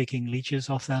casually picking leeches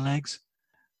off their legs.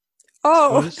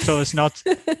 Oh. So as not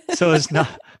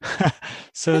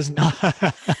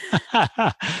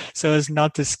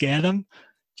to scare them.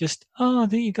 Just, I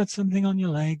think you got something on your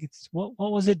leg. It's what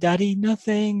was it, Daddy?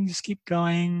 Nothing. Just keep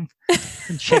going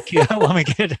and check you out when we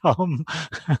get home.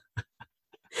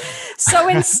 So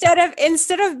instead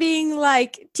of being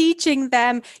teaching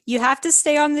them, you have to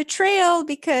stay on the trail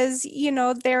because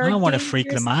they're. I don't want to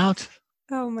freak them out.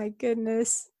 Oh my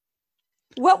goodness!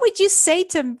 What would you say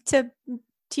to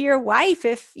your wife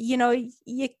if you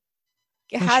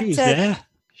had to? There.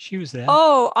 She was there.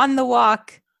 Oh, on the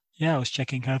walk. Yeah, I was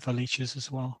checking her for leeches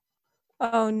as well.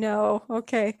 Oh no!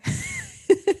 Okay.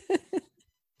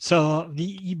 So,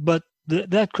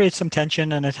 that creates some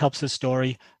tension, and it helps the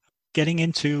story. Getting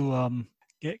into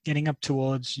getting up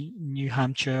towards New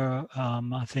Hampshire,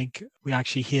 I think we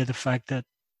actually hear the fact that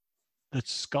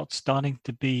Scott's starting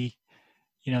to be,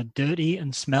 dirty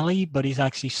and smelly, but he's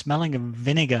actually smelling of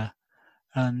vinegar,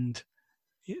 and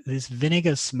this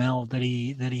vinegar smell that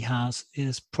he has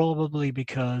is probably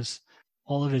because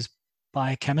all of his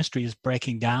biochemistry is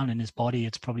breaking down in his body.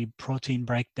 It's probably protein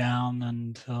breakdown,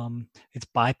 and it's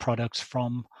byproducts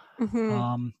from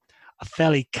a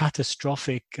fairly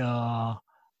catastrophic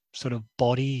sort of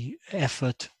body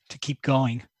effort to keep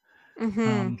going.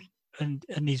 And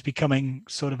he's becoming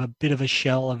sort of a bit of a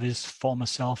shell of his former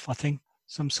self. I think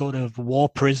some sort of war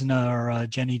prisoner,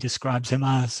 Jenny describes him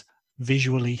as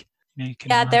visually. You can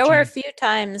Yeah, there were a imagine. few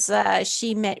times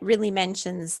she really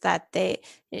mentions that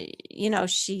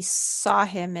she saw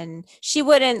him and she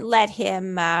wouldn't let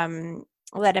him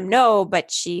know,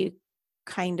 but she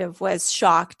kind of was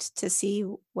shocked to see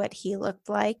what he looked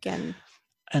like. And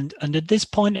at this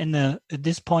point in the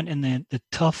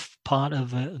tough part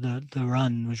of the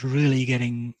run was really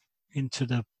getting into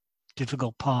the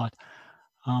difficult part.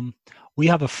 We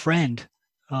have a friend,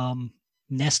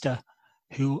 Nesta,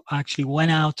 who actually went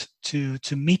out to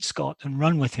meet Scott and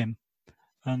run with him.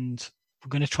 And we're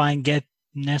going to try and get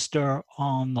Nesta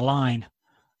on the line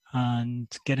and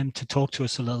get him to talk to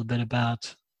us a little bit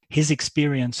about his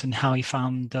experience and how he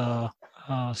found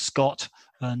Scott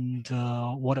and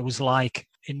what it was like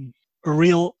in a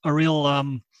real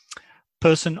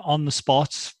person on the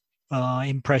spot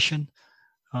impression.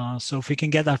 So if we can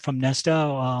get that from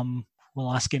Nesta,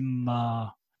 we'll ask him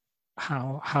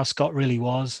how Scott really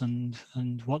was and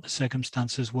what the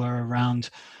circumstances were around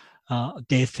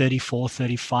day 34,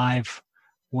 35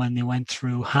 when they went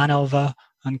through Hanover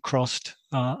and crossed,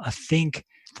 I think,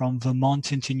 from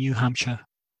Vermont into New Hampshire.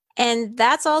 And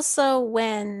that's also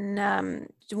when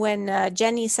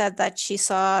Jenny said that she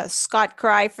saw Scott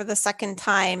cry for the second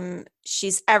time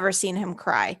she's ever seen him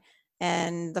cry.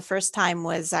 And the first time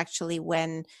was actually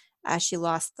when she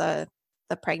lost the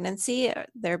pregnancy.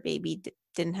 Their baby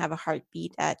didn't have a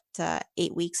heartbeat at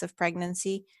 8 weeks of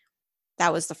pregnancy.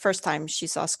 That was the first time she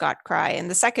saw Scott cry.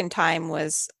 And the second time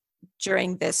was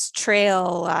during this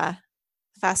trail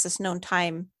fastest known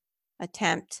time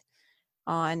attempt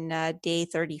on day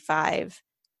 35.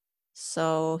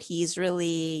 So he's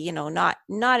really, not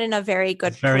in a very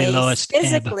good very place lowest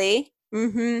physically,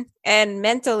 and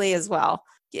mentally as well.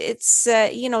 It's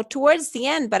towards the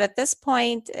end, but at this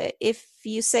point, if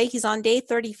you say he's on day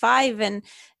 35 and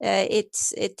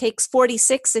it takes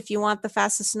 46 if you want the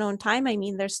fastest known time, I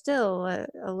mean, there's still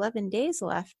 11 days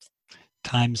left.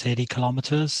 Times 80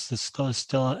 kilometers. There's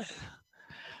still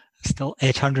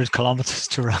 800 kilometers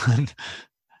to run.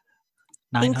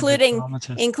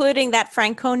 Including that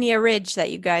Franconia Ridge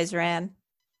that you guys ran.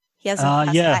 He hasn't passed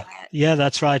that yet. Yeah,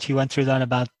 that's right. He went through that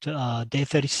about day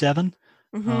 37.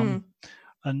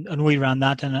 And we ran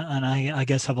that, and I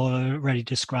guess I've already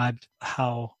described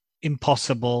how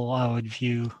impossible I would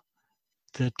view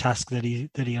the task that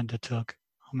he undertook.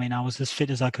 I mean, I was as fit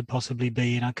as I could possibly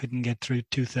be, and I couldn't get through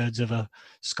 2/3 of a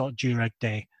Scott Jurek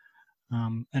day.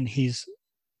 And he's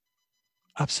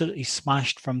absolutely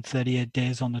smashed from 38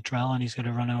 days on the trail, and he's got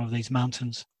to run over these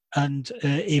mountains. And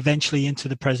eventually into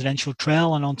the Presidential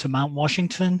Trail and onto Mount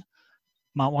Washington.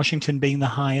 Mount Washington being the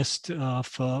highest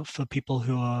for people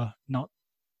who are not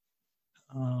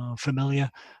familiar.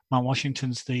 Mount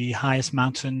Washington's the highest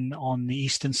mountain on the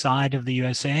eastern side of the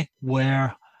USA,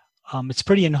 where it's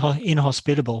pretty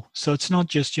inhospitable. So it's not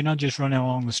just, you're not just running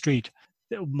along the street.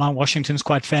 Mount Washington's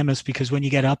quite famous because when you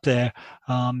get up there,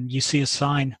 you see a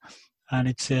sign and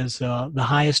it says the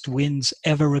highest winds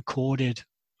ever recorded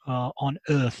on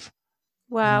Earth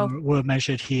were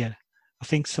measured here. I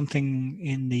think something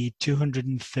in the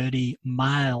 230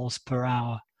 miles per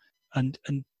hour. And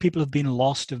people have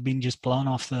been just blown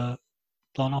off the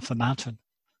mountain.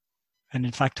 And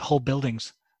in fact, whole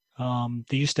buildings.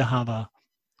 They used to have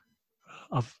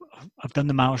I've done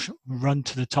the run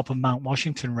to the top of Mount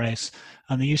Washington race,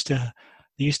 and they used to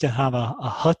have a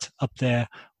hut up there,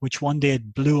 which one day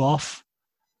it blew off.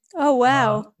 Oh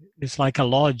wow! It's like a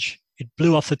lodge. It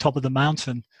blew off the top of the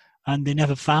mountain, and they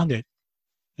never found it.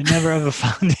 They never ever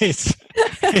found it.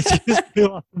 It just blew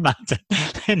off the mountain.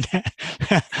 And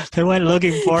they went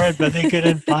looking for it, but they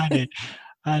couldn't find it.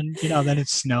 And then it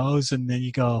snows, and then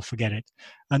you go, oh, forget it.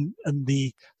 And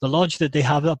the lodge that they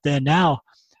have up there now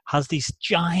has these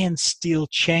giant steel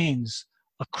chains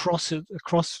across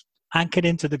anchored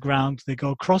into the ground. They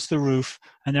go across the roof,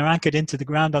 and they're anchored into the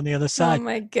ground on the other side. Oh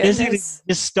my goodness! Basically,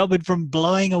 just stop it from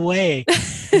blowing away.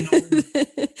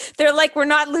 They're like, we're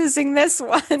not losing this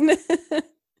one.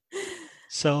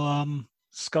 So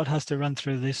Scott has to run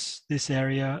through this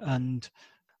area, and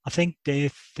I think day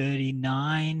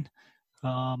 39,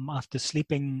 after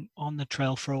sleeping on the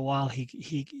trail for a while,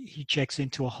 he checks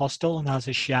into a hostel and has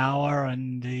a shower,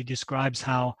 and he describes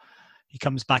how he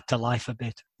comes back to life a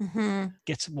bit,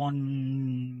 gets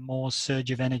one more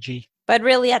surge of energy. But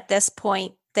really, at this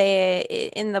point,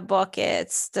 in the book,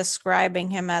 it's describing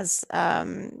him as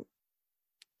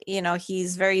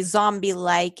he's very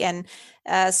zombie-like, and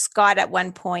Scott at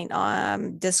one point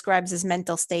describes his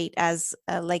mental state as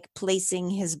like placing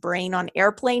his brain on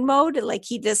airplane mode. Like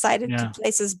he decided to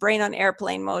place his brain on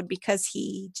airplane mode because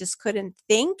he just couldn't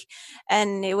think.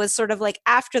 And it was sort of like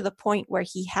after the point where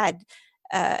he had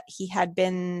he had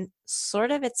been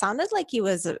sort of, it sounded like he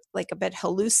was like a bit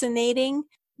hallucinating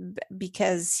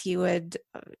because he would,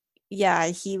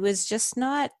 he was just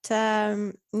not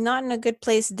in a good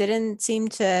place. Didn't seem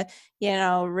to,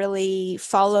 really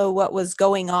follow what was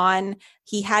going on.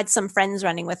 He had some friends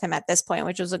running with him at this point,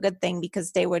 which was a good thing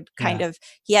because they would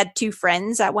he had two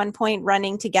friends at one point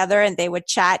running together, and they would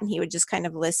chat and he would just kind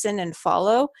of listen and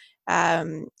follow.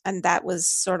 And that was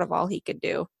sort of all he could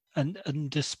do. And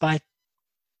despite,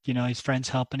 his friends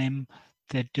helping him,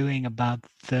 they're doing about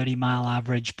 30-mile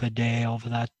average per day over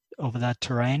that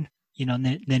terrain.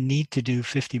 They need to do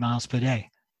 50 miles per day.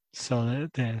 So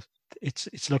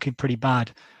it's looking pretty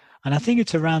bad. And I think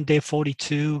it's around day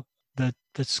 42 that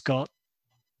Scott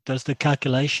does the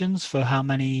calculations for how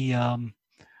many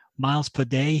miles per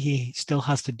day he still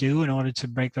has to do in order to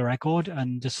break the record,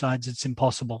 and decides it's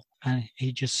impossible. And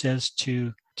he just says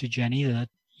to Jenny that,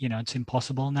 it's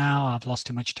impossible now. I've lost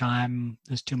too much time.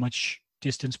 There's too much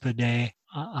distance per day.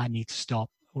 I need to stop.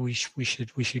 We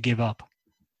should give up.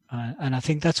 And I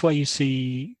think that's why you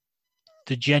see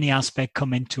the Jenny aspect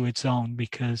come into its own,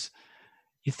 because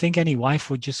you think any wife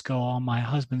would just go, oh, my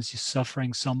husband's just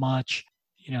suffering so much.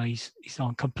 He's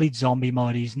on complete zombie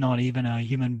mode. He's not even a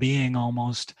human being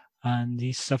almost. And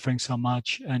he's suffering so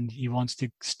much and he wants to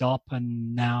stop.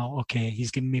 And now, okay, he's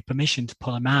given me permission to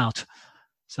pull him out,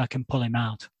 so I can pull him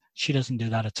out. She doesn't do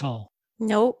that at all.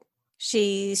 Nope.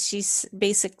 She's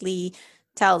basically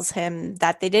tells him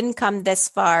that they didn't come this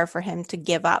far for him to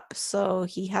give up. So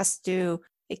he has to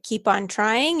keep on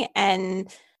trying. And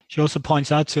she also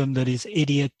points out to him that his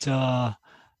idiot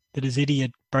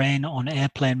brain on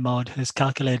airplane mode has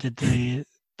calculated the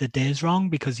days wrong,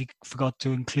 because he forgot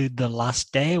to include the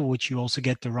last day, which you also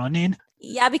get to run in.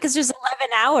 Yeah, because there's 11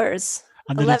 hours.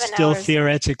 And that it's still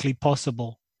theoretically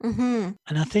possible. Mm-hmm.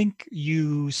 And I think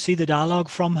you see the dialogue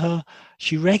from her.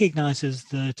 She recognizes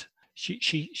that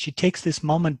she takes this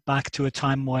moment back to a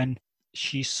time when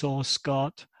she saw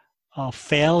Scott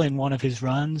fail in one of his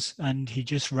runs, and he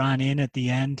just ran in at the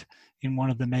end in one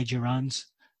of the major runs,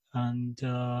 and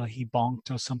he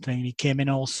bonked or something. He came in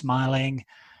all smiling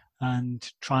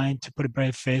and trying to put a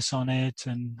brave face on it,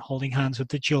 and holding hands with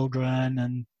the children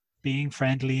and being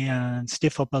friendly and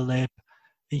stiff upper lip.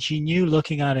 And she knew,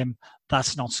 looking at him,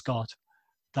 that's not Scott.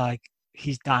 Like,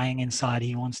 he's dying inside.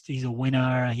 He's a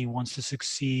winner. He wants to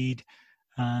succeed.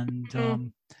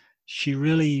 And she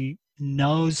really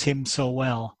knows him so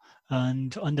well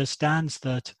and understands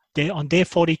that on day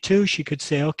 42, she could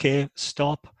say, okay,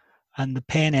 stop, and the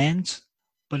pain ends.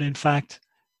 But in fact,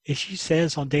 if she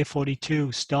says on day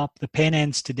 42, stop, the pain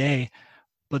ends today,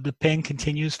 but the pain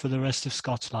continues for the rest of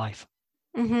Scott's life.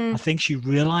 Mm-hmm. I think she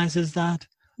realizes that.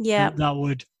 Yeah.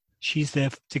 She's there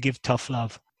to give tough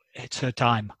love. It's her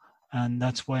time. And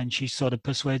that's when she sort of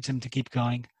persuades him to keep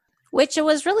going. Which it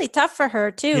was really tough for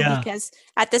her too, because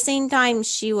at the same time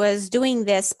she was doing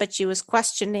this, but she was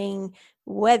questioning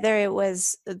whether it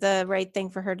was the right thing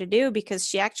for her to do, because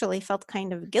she actually felt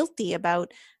kind of guilty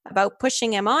about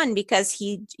pushing him on, because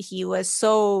he was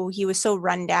so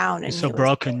run down and so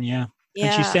broken. Yeah.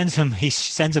 And he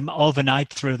sends him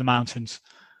overnight through the mountains.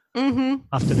 Mm-hmm.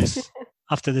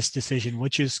 after this decision,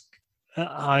 which is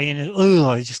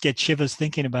I just get shivers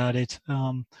thinking about it.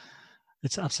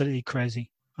 It's absolutely crazy.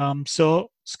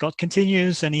 So Scott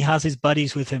continues, and he has his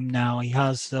buddies with him now. He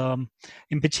has,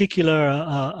 in particular,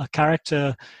 a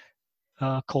character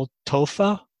called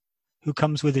Topher, who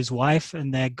comes with his wife,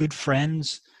 and they're good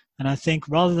friends. And I think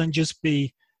rather than just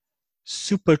be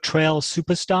super trail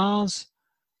superstars,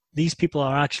 these people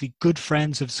are actually good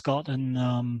friends of Scott,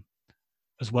 and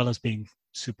as well as being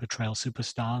super trail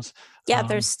superstars. Yeah,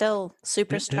 they're still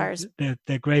superstars.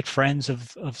 They're great friends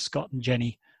of Scott and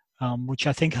Jenny, which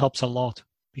I think helps a lot,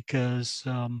 because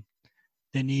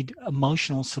they need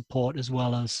emotional support as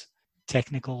well as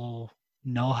technical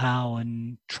know-how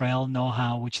and trail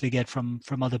know-how, which they get from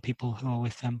other people who are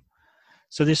with them.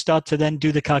 So they start to then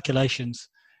do the calculations.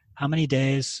 How many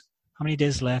days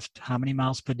left? How many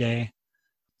miles per day?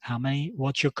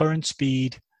 What's your current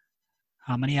speed?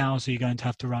 How many hours are you going to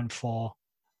have to run for?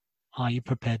 Are you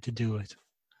prepared to do it?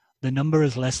 The number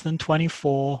is less than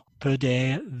 24 per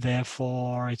day,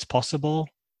 therefore it's possible.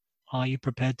 Are you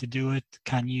prepared to do it?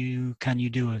 Can you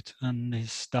do it? And they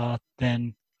start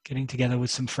then getting together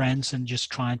with some friends and just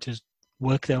trying to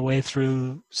work their way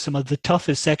through some of the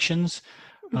toughest sections.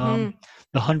 Mm-hmm.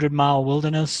 The 100-mile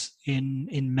wilderness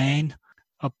in Maine,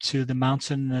 up to the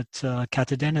mountain at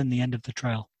Katahdin and the end of the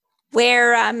trail.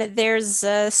 Where there's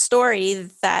a story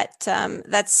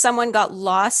that someone got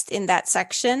lost in that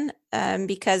section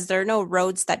because there are no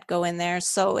roads that go in there.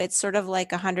 So it's sort of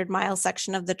like 100-mile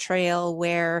section of the trail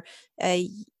where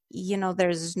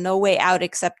there's no way out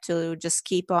except to just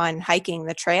keep on hiking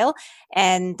the trail.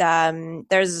 And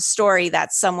there's a story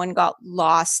that someone got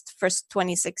lost for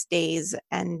 26 days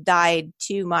and died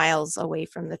 2 miles away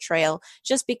from the trail,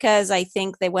 just because I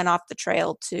think they went off the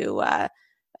trail to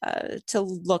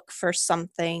look for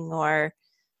something or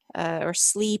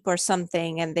sleep or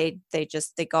something, and they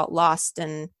got lost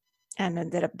and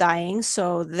ended up dying.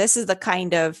 So this is the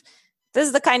kind of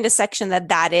section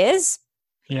that is.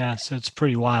 Yeah, so it's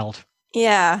pretty wild.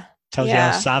 Yeah. Tells you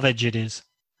how savage it is.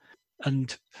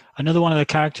 And another one of the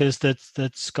characters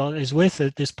that Scott is with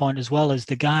at this point as well is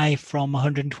the guy from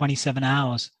 127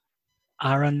 Hours,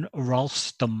 Aaron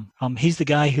Ralston. He's the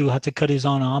guy who had to cut his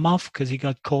own arm off because he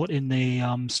got caught in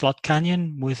the slot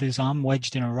canyon with his arm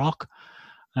wedged in a rock.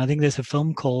 And I think there's a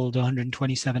film called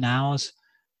 127 Hours.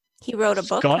 He wrote a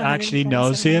book. Scott actually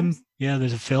knows him. Yeah,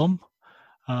 there's a film.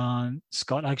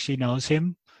 Scott actually knows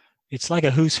him. It's like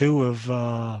a who's who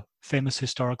of famous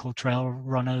historical trail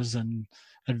runners and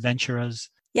adventurers.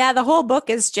 Yeah, the whole book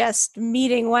is just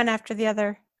meeting one after the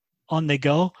other. On they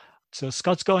go. So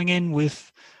Scott's going in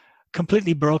with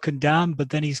completely broken down, but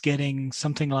then he's getting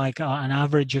something like an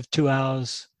average of 2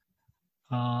 hours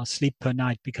sleep per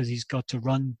night because he's got to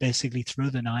run basically through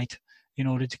the night in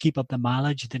order to keep up the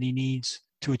mileage that he needs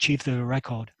to achieve the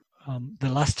record. The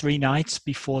last 3 nights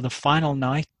before the final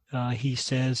night, he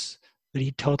says that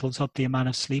he totals up the amount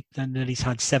of sleep then that he's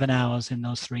had 7 hours in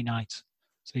those 3 nights.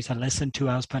 So he's had less than 2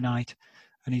 hours per night,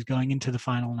 and he's going into the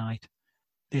final night.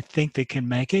 They think they can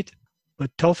make it,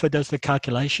 but Topher does the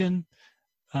calculation,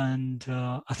 and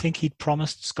I think he'd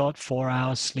promised Scott 4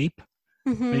 hours sleep.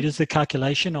 Mm-hmm. He does the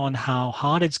calculation on how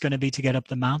hard it's going to be to get up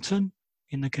the mountain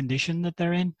in the condition that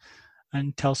they're in,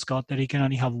 and tells Scott that he can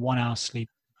only have 1 hour sleep.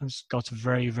 And Scott's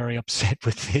very, very upset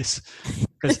with this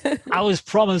because I was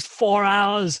promised 4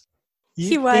 hours.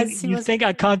 You think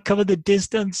I can't cover the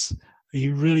distance? He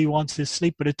really wants his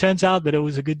sleep, but it turns out that it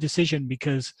was a good decision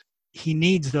because he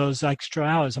needs those extra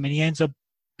hours. I mean, he ends up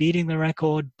beating the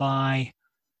record by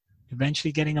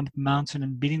eventually getting up the mountain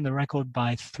and beating the record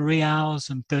by 3 hours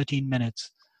and 13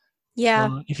 minutes. Yeah.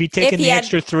 So if he'd taken the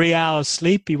extra 3 hours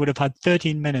sleep, he would have had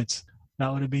 13 minutes.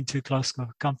 That would have been too close for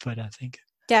comfort, I think.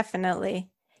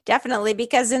 Definitely,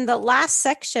 because in the last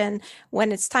section,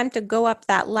 when it's time to go up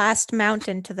that last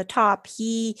mountain to the top,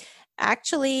 he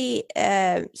actually,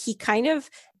 he kind of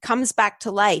comes back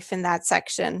to life in that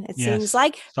section, it seems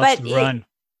like. But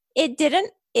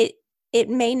it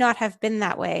may not have been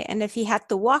that way. And if he had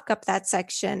to walk up that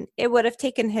section, it would have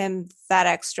taken him that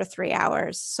extra 3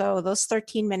 hours. So those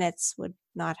 13 minutes would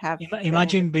not have.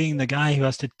 Imagine being the guy who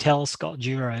has to tell Scott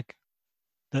Jurek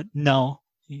that, no,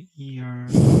 you're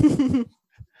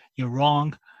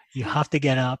wrong. You have to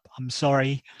get up. I'm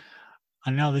sorry.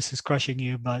 I know this is crushing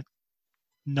you, but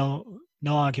no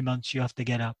arguments. You have to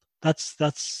get up. That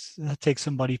takes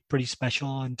somebody pretty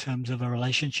special in terms of a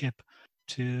relationship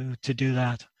to do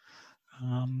that.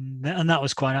 And that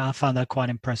was I found that quite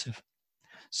impressive.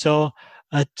 So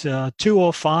at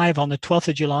 2:05 on the 12th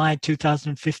of July,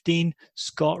 2015,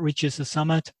 Scott reaches the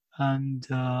summit and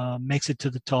makes it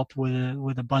to the top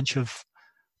with a bunch of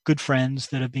good friends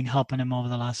that have been helping him over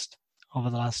the last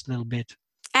little bit.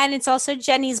 And it's also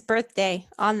Jenny's birthday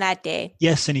on that day.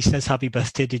 Yes, and he says happy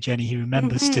birthday to Jenny. He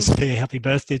remembers to say happy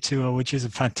birthday to her, which is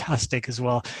fantastic as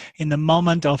well. In the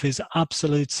moment of his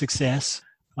absolute success,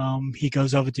 he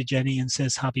goes over to Jenny and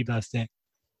says happy birthday.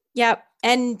 Yep.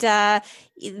 And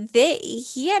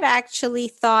he had actually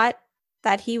thought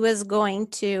that he was going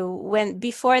to,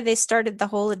 before they started the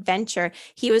whole adventure,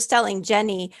 he was telling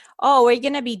Jenny, oh, we're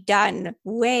going to be done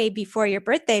way before your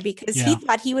birthday, because he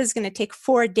thought he was going to take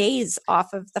 4 days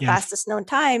off of the fastest known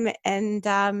time. And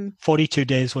 42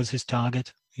 days was his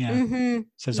target. Yeah.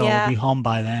 Says, I'll be home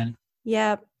by then.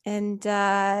 Yep. And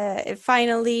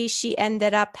finally, she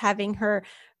ended up having her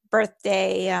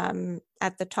birthday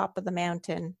at the top of the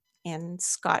mountain, and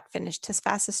Scott finished his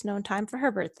fastest known time for her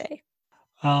birthday.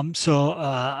 So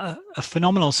a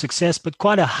phenomenal success, but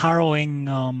quite a harrowing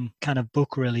kind of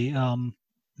book, really.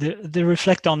 They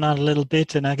reflect on that a little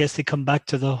bit, and I guess they come back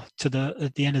to the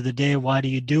at the end of the day, why do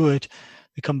you do it?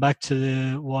 They come back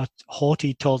to what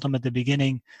Horty told them at the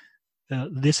beginning.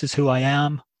 This is who I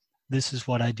am. This is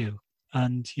what I do.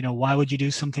 And, why would you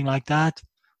do something like that?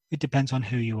 It depends on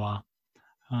who you are.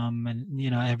 And,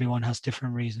 everyone has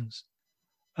different reasons.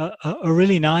 A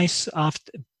really nice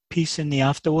piece in the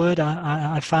afterword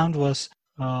I found was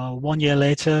 1 year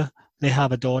later, they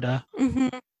have a daughter,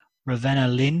 Ravenna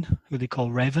Lynn, who they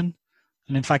call Raven.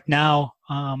 And in fact, now,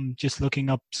 just looking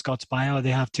up Scott's bio,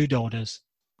 they have 2 daughters.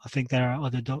 I think their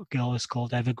other girl is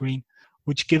called Evergreen,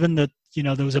 which, given that,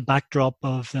 there was a backdrop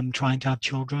of them trying to have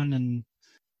children and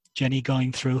Jenny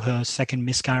going through her second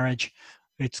miscarriage.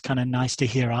 It's kind of nice to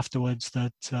hear afterwards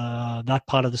that that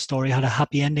part of the story had a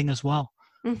happy ending as well.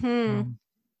 Mm-hmm.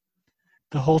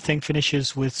 The whole thing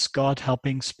finishes with Scott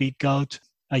helping Speed Goat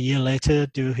a year later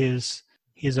do his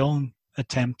own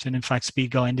attempt, and in fact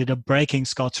Speed Goat ended up breaking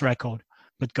Scott's record,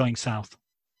 but going south,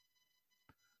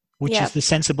 which is the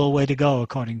sensible way to go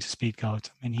according to Speed Goat.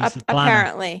 I mean, he's the planner.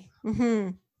 Apparently. Mm-hmm.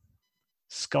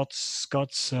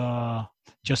 Scott's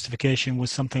justification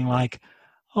was something like,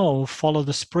 "Oh, follow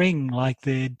the spring like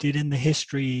they did in the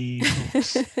history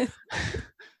books."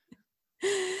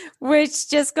 Which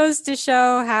just goes to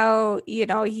show how,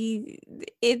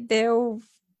 there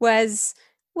was,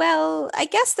 well, I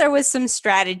guess there was some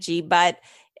strategy, but,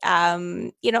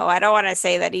 I don't want to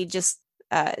say that he just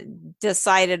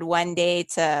decided one day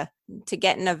to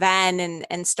get in a van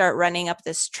and start running up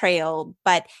this trail.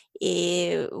 But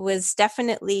it was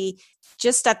definitely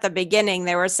just at the beginning,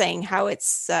 they were saying how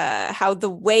it's how the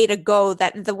way to go,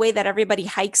 that the way that everybody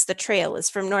hikes the trail is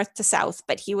from north to south,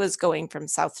 but he was going from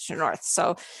south to north.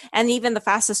 So, and even the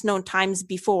fastest known times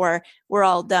before were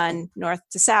all done north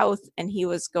to south, and he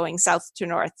was going south to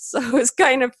north. So it was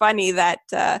kind of funny that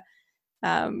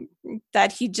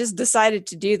that he just decided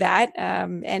to do that.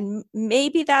 And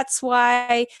maybe that's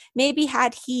why, maybe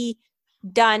had he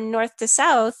done north to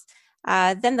south,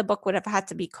 then the book would have had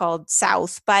to be called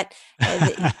South, but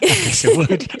I guess it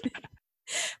would.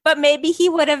 But maybe he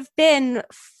would have been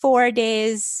 4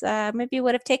 days. Maybe he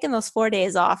would have taken those 4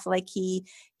 days off, like he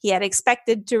had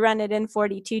expected to run it in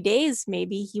 42 days.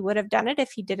 Maybe he would have done it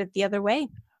if he did it the other way.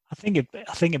 I think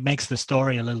it makes the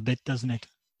story a little bit, doesn't it?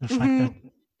 The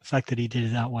fact that he did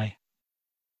it that way.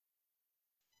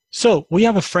 So we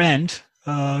have a friend,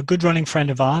 a good running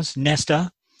friend of ours, Nestor,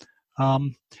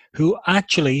 who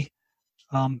actually.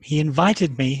 He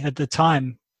invited me at the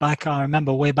time, I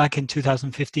remember way back in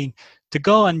 2015, to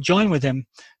go and join with him,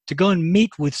 to go and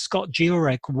meet with Scott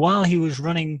Jurek while he was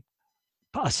running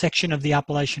a section of the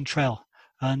Appalachian Trail.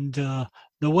 And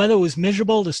the weather was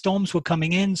miserable, the storms were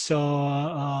coming in, so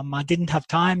I didn't have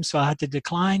time, so I had to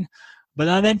decline. But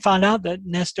I then found out that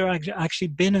Nestor had actually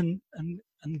been and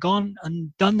gone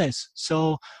and done this.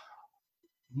 So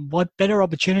what better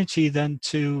opportunity than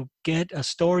to get a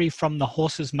story from the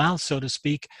horse's mouth, so to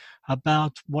speak,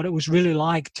 about what it was really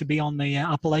like to be on the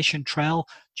Appalachian Trail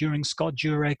during Scott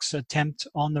Jurek's attempt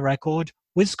on the record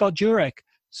with Scott Jurek.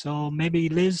 So maybe,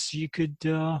 Liz, you could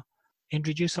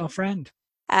introduce our friend.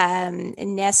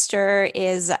 Nestor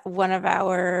is one of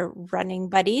our running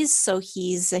buddies, so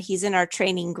he's in our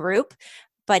training group.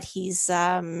 But he's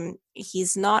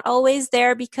not always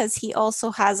there because he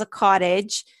also has a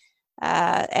cottage.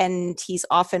 And he's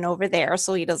often over there,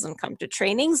 so he doesn't come to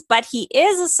trainings, but he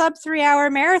is a sub 3 hour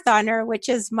marathoner, which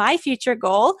is my future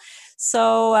goal.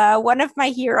 So one of my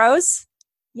heroes,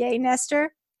 yay,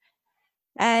 Nestor.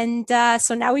 And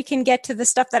so now we can get to the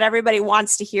stuff that everybody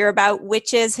wants to hear about,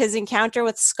 which is his encounter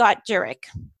with Scott Jurek.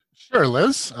 Sure,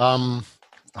 Liz.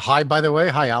 Hi, by the way.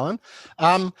 Hi, Alan.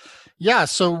 Yeah,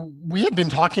 so we had been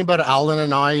talking about Alan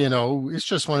and I, it's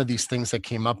just one of these things that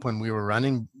came up when we were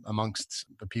running amongst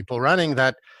the people running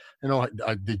that,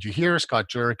 did you hear Scott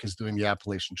Jurek is doing the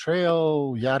Appalachian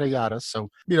Trail, yada, yada.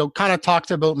 So, kind of talked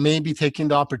about maybe taking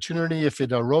the opportunity if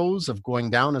it arose of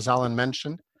going down, as Alan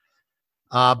mentioned.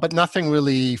 But nothing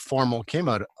really formal came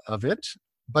out of it.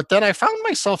 But then I found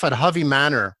myself at Hovey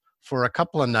Manor for a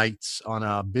couple of nights on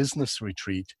a business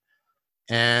retreat.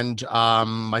 And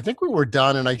I think we were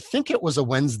done, and I think it was a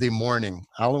Wednesday morning.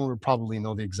 Alan would probably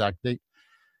know the exact date.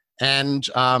 And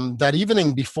that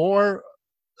evening before,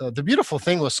 the beautiful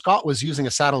thing was Scott was using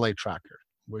a satellite tracker,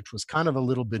 which was kind of a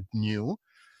little bit new.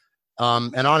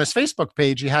 And on his Facebook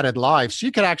page, he had it live. So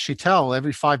you could actually tell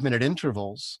every 5-minute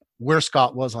intervals where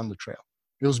Scott was on the trail.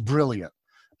 It was brilliant.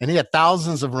 And he had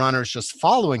thousands of runners just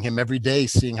following him every day,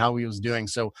 seeing how he was doing.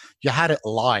 So you had it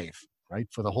live, right,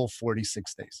 for the whole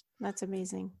 46 days. That's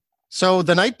amazing. So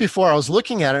the night before, I was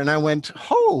looking at it and I went,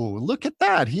 oh, look at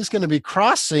that. He's going to be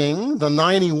crossing the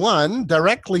 91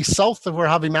 directly south of where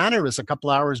Hovey Manor is, a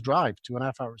couple hours drive,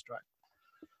 2.5 hours drive.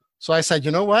 So I said, you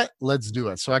know what? Let's do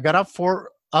it. So I got up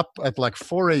at like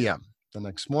 4 a.m. the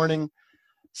next morning,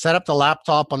 set up the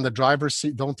laptop on the driver's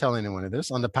seat. Don't tell anyone of this,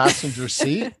 on the passenger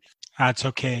seat. That's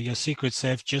okay. Your secret's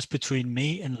safe just between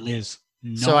me and Liz.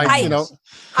 No so I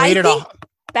created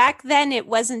back then it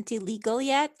wasn't illegal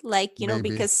yet, Maybe.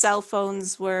 because cell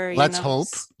phones were, hope.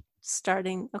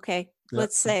 Starting. Okay, yeah.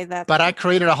 Let's say that. But I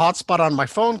created a hotspot on my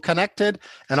phone, connected,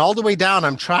 and all the way down,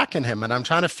 I'm tracking him, and I'm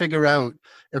trying to figure out,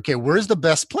 okay, where's the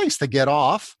best place to get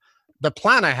off? The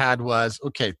plan I had was,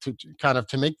 okay,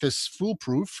 to make this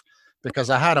foolproof, because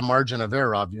I had a margin of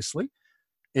error, obviously.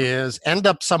 is end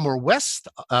up somewhere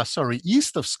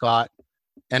east of Scott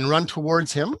and run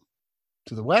towards him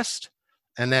to the west,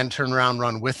 and then turn around,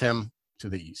 run with him to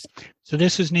the east. So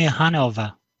this was near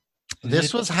Hanover.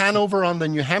 This was Hanover on the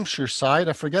New Hampshire side.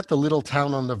 I forget the little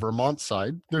town on the Vermont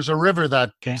side. There's a river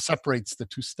that separates the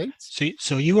two states.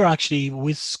 So you were actually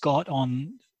with Scott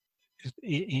on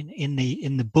in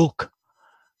the book.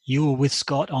 You were with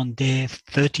Scott on day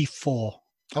 34.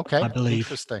 Okay, I believe.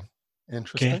 Interesting.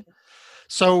 Okay.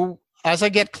 So as I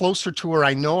get closer to her,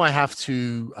 I know I have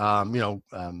to,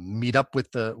 meet up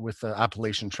with the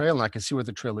Appalachian Trail, and I can see where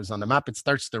the trail is on the map. It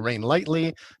starts to rain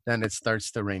lightly, then it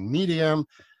starts to rain medium.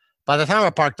 By the time I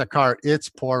park the car, it's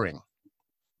pouring.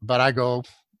 But I go,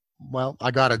 well, I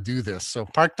got to do this. So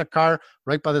park the car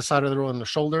right by the side of the road on the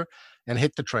shoulder and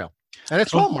hit the trail. And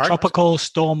it's well marked. Tropical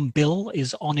Storm Bill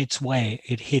is on its way.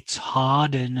 It hits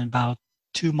hard in about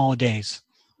 2 more days.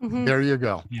 Mm-hmm. There you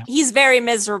go. Yeah. He's very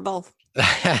miserable.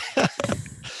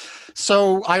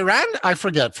 So I ran, I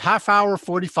forget, half hour,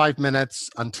 45 minutes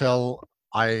until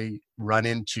I run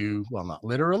into, well, not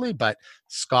literally, but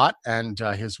Scott and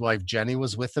his wife Jenny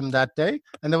was with him that day.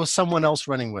 And there was someone else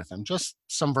running with him, just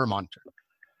some Vermonter.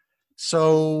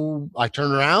 So I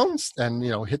turn around and,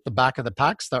 hit the back of the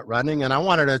pack, start running. And I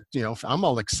wanted to, I'm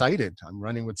all excited. I'm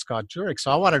running with Scott Jurek. So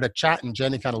I wanted to chat. And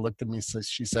Jenny kind of looked at me. So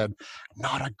she said,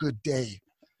 not a good day.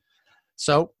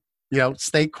 So,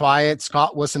 stay quiet.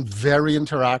 Scott wasn't very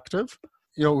interactive.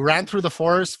 Ran through the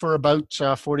forest for about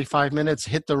 45 minutes,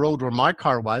 hit the road where my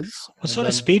car was. What sort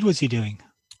of speed was he doing?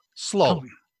 Slow.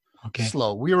 Oh, okay.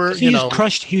 Slow. We were, he was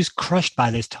crushed. He was crushed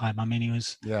by this time. I mean, he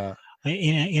was. Yeah.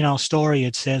 In our story,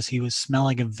 it says he was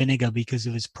smelling of vinegar because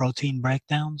of his protein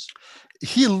breakdowns.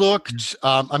 He looked,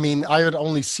 I had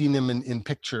only seen him in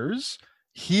pictures.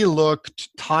 He looked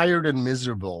tired and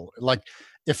miserable. Like,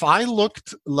 if I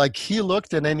looked like he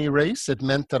looked in any race, it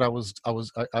meant that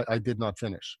I did not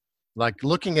finish. Like,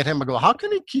 looking at him, I go, how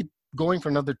can he keep going for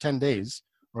another 10 days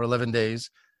or 11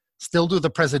 days, still do the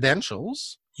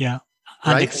presidentials? Yeah,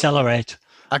 and right?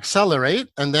 Accelerate,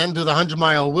 and then do the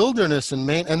 100-mile wilderness in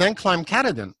Maine, and then climb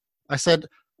Katahdin. I said,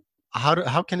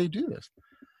 how can he do this?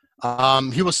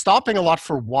 He was stopping a lot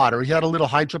for water. He had a little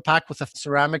hydro pack with a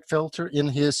ceramic filter in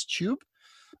his tube.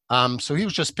 So he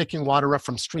was just picking water up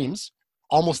from streams.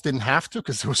 Almost didn't have to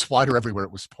because there was water everywhere.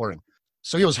 It was pouring.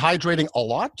 So he was hydrating a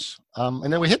lot.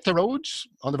 And then we hit the roads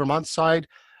on the Vermont side.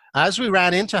 As we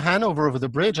ran into Hanover over the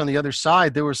bridge on the other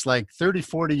side, there was like 30,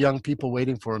 40 young people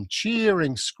waiting for him,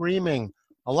 cheering, screaming.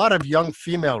 A lot of young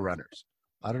female runners.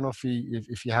 I don't know if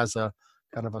he has a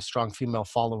kind of a strong female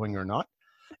following or not.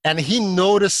 And he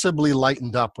noticeably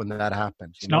lightened up when that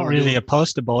happened. It's not really a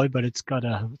poster boy, but it's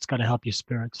gotta help your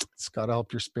spirits. It's gotta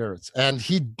help your spirits. And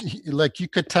he like, you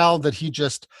could tell that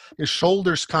his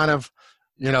shoulders kind of,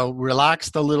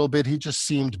 relaxed a little bit. He just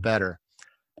seemed better.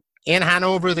 In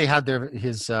Hanover, they had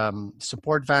his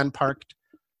support van parked.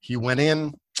 He went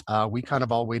in. We kind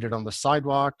of all waited on the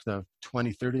sidewalk, the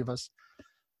 20, 30 of us.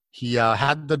 He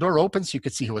had the door open so you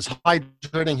could see he was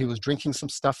hydrating. He was drinking some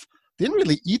stuff. Didn't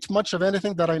really eat much of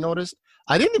anything that I noticed.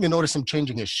 I didn't even notice him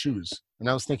changing his shoes. And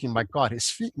I was thinking, my God, his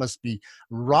feet must be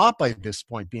raw by this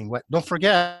point, being wet. Don't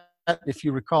forget, if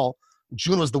you recall,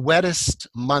 June was the wettest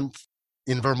month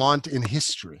in Vermont in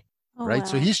history, right? Wow.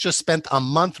 So he's just spent a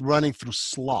month running through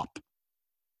slop,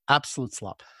 absolute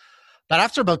slop. But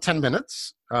after about 10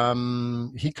 minutes,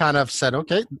 he kind of said,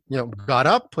 okay, got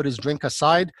up, put his drink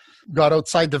aside, got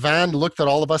outside the van, looked at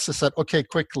all of us and said, okay,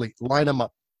 quickly, line them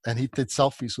up. And he did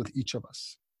selfies with each of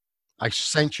us. I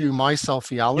sent you my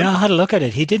selfie, Alan. Yeah, I had a look at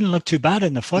it. He didn't look too bad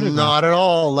in the photograph. Not at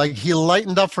all. Like, he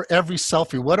lightened up for every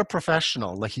selfie. What a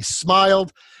professional. Like, he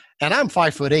smiled. And I'm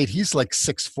 5'8". He's like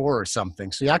 6'4" or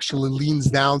something. So he actually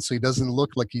leans down so he doesn't look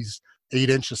like he's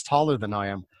 8 inches taller than I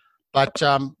am. But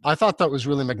I thought that was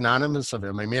really magnanimous of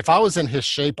him. I mean, if I was in his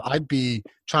shape, I'd be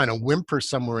trying to whimper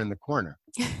somewhere in the corner.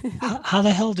 How the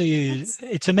hell do you...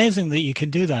 It's amazing that you can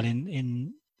do that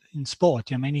in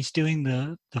sport. I mean, he's doing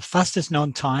the fastest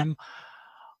known time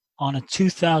on a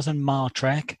 2,000-mile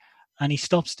trek, and he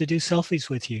stops to do selfies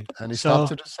with you. And he stopped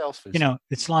to do selfies.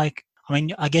 It's like, I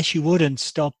mean, I guess you wouldn't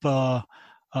stop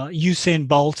Usain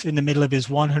Bolt in the middle of his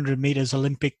 100 meters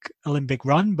Olympic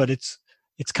run, but it's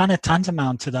kind of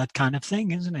tantamount to that kind of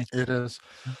thing, isn't it? It is.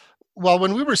 Well,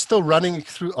 when we were still running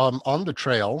through on the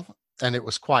trail, and it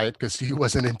was quiet because he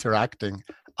wasn't interacting,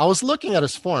 I was looking at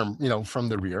his form, from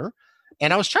the rear,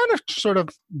 and I was trying to sort of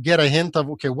get a hint of,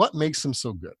 okay, what makes him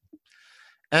so good?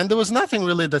 And there was nothing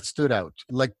really that stood out.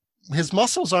 Like, his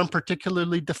muscles aren't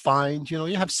particularly defined.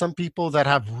 You have some people that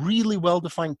have really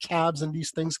well-defined calves and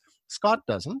these things. Scott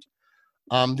doesn't.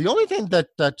 The only thing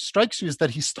that strikes you is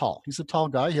that he's tall. He's a tall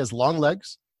guy. He has long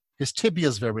legs. His tibia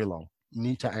is very long,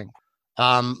 knee to ankle.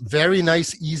 Very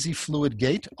nice, easy, fluid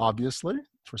gait, obviously,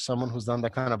 for someone who's done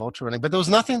that kind of ultra running. But there was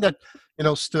nothing that,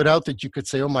 stood out that you could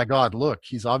say, oh my God, look,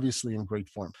 he's obviously in great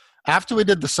form. After we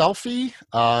did the selfie,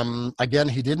 again,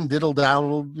 he didn't diddle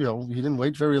down, he didn't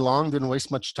wait very long, didn't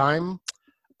waste much time.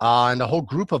 And a whole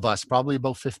group of us, probably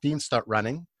about 15, start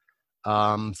running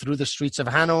through the streets of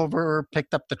Hanover,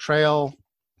 picked up the trail,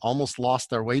 almost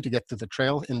lost our way to get to the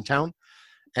trail in town,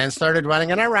 and started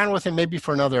running. And I ran with him maybe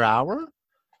for another hour.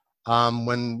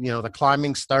 When, the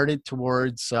climbing started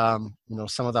towards, some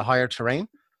of the higher terrain.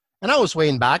 And I was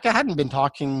weighing back. I hadn't been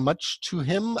talking much to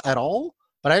him at all,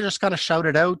 but I just kind of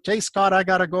shouted out, hey, Scott, I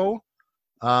got to go.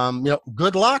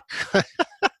 Good luck.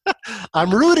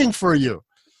 I'm rooting for you.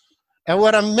 And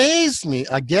what amazed me,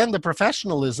 again, the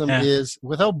professionalism is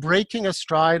without breaking a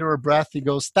stride or a breath, he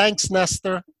goes, thanks,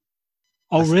 Nestor.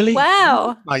 Oh, really?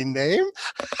 Wow. My name?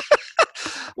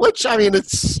 Which,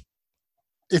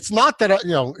 it's not that,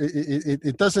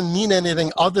 it doesn't mean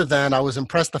anything other than I was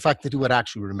impressed the fact that he would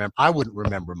actually remember. I wouldn't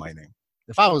remember my name.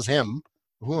 If I was him,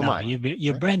 who am I?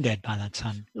 You're brain dead by that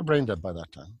time. You're brain dead by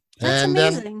that time. That's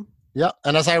amazing.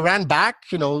 And as I ran back,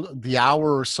 the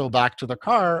hour or so back to the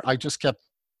car, I just kept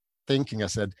thinking, I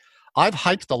said, I've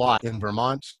hiked a lot in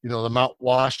Vermont, the Mount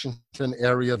Washington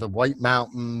area, the White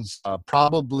Mountains,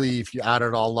 probably if you add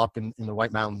it all up in the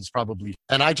White Mountains, probably.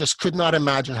 And I just could not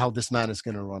imagine how this man is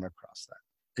going to run across that.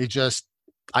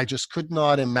 I just could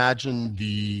not imagine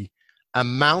the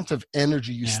amount of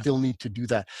energy you still need to do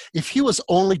that. If he was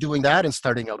only doing that and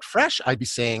starting out fresh, I'd be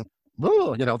saying,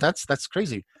 "Whoa, that's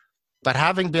crazy." But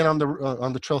having been on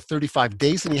the trail 35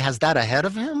 days and he has that ahead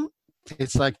of him,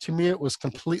 it's like, to me, it was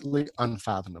completely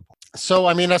unfathomable. So,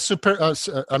 a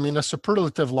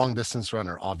superlative long distance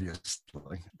runner,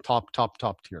 obviously, top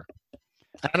tier,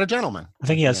 and a gentleman. I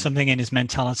think he has something in his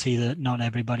mentality that not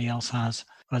everybody else has,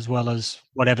 as well as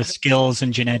whatever skills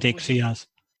and genetics he has.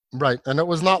 Right. And it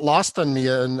was not lost on me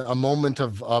in a moment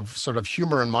of sort of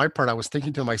humor on my part. I was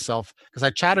thinking to myself, because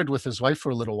I chatted with his wife for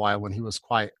a little while when he was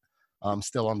quiet,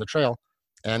 still on the trail.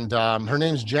 And her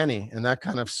name's Jenny. And that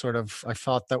kind of I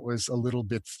thought that was a little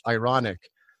bit ironic,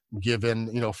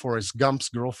 given, Forrest Gump's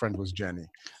girlfriend was Jenny.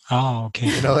 Oh, okay.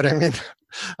 You know what I mean?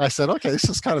 I said, okay, this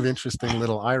is kind of interesting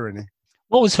little irony.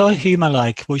 What was her humor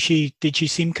like? Did she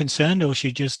seem concerned, or was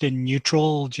she just in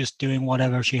neutral, just doing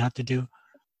whatever she had to do?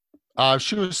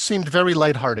 She seemed very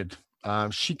lighthearted.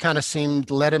 She kind of seemed,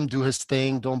 let him do his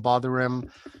thing, don't bother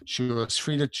him.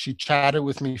 She chatted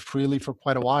with me freely for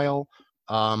quite a while.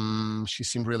 She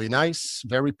seemed really nice,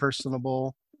 very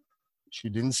personable. She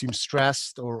didn't seem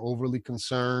stressed or overly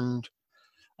concerned.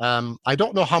 I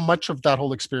don't know how much of that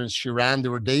whole experience she ran.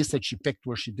 There were days that she picked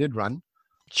where she did run.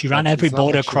 She ran every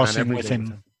border crossing with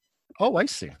him. Oh, I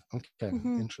see. Okay,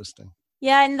 Interesting.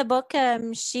 Yeah, in the book,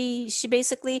 she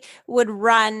basically would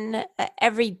run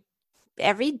every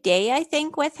day, I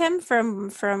think, with him.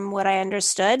 From what I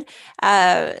understood,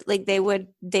 like they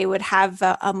would have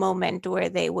a moment where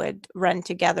they would run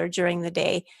together during the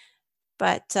day,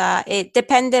 but it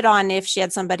depended on if she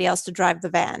had somebody else to drive the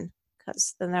van,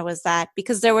 because then there was that.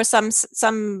 Because there were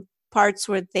some parts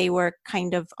where they were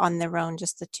kind of on their own,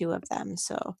 just the two of them.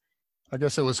 So I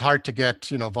guess it was hard to get,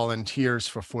 volunteers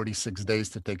for 46 days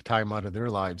to take time out of their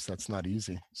lives. That's not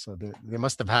easy. So they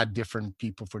must have had different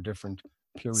people for different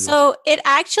periods. So it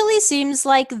actually seems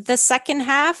like the second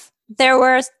half, there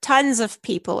were tons of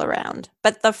people around,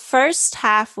 but the first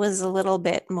half was a little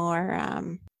bit more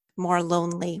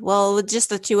lonely. Well, just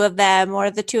the two of them,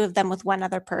 or the two of them with one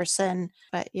other person.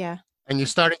 But yeah. And you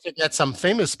started to get some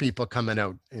famous people coming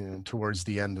out towards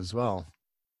the end as well.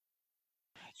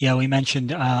 Yeah, we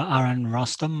mentioned Aaron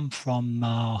Rostam from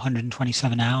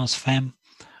 127 Hours fame.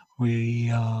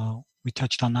 We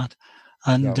touched on that,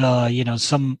 and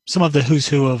some of the who's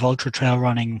who of ultra trail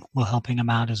running were helping him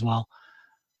out as well.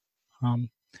 And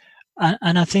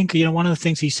I think one of the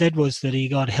things he said was that he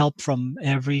got help from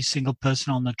every single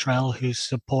person on the trail who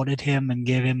supported him and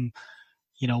gave him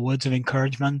words of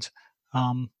encouragement.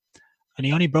 And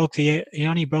he only broke the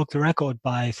record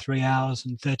by 3 hours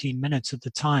and 13 minutes at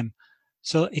the time.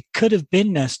 So it could have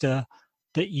been, Nestor,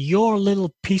 that your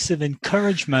little piece of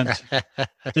encouragement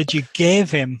that you gave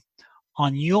him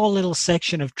on your little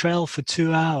section of trail for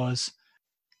 2 hours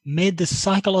made the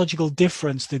psychological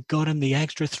difference that got him the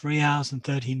extra 3 hours and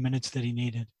 13 minutes that he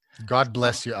needed. God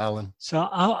bless you, Alan. So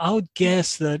I would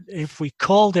guess that if we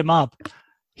called him up,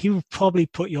 he would probably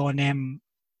put your name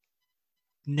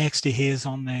next to his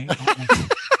on the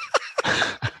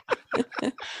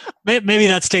Maybe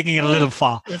that's taking it a little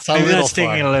far. It's a Maybe little that's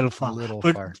taking it a little far.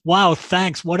 But far. wow,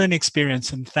 thanks. What an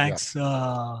experience. And thanks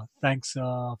for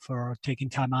taking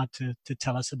time out to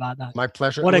tell us about that. My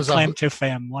pleasure. What a claim to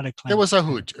fame. What a claim. It was a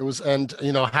hoot. It was, and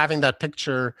having that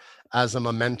picture as a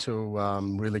memento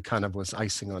really kind of was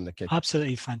icing on the cake.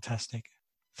 Absolutely fantastic.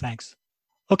 Thanks.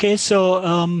 Okay,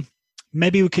 so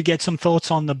maybe we could get some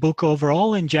thoughts on the book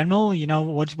overall in general.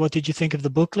 What did you think of the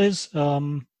book, Liz?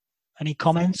 Any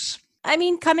comments? I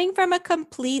mean, coming from a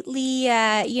completely,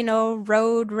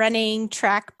 road running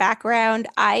track background,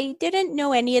 I didn't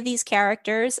know any of these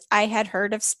characters. I had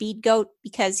heard of Speed Goat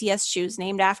because he has shoes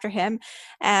named after him.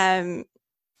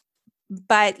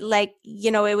 But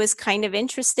it was kind of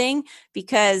interesting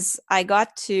because I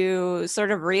got to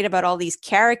sort of read about all these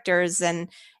characters and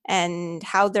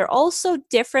how they're all so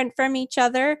different from each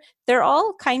other. They're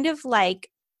all kind of like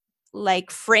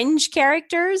fringe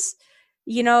characters.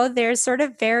 They're sort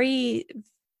of very,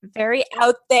 very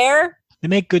out there. They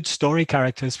make good story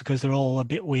characters because they're all a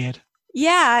bit weird.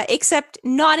 Yeah, except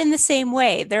not in the same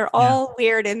way. They're all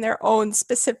weird in their own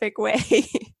specific way.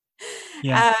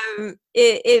 Yeah.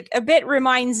 It a bit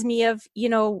reminds me of,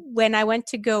 when I went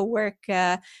to go work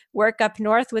up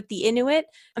north with the Inuit.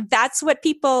 That's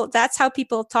how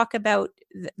people talk about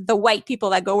the white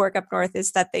people that go work up north,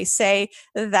 is that they say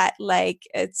that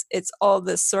it's all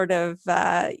this sort of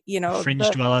fringe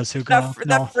dwellers who go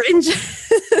the fringe.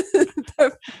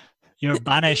 You're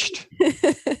banished.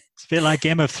 It's a bit like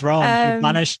Game of Thrones. You're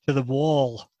banished to the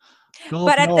wall. Go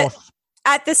up north.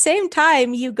 At the same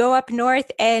time, you go up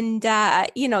north and,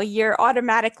 you're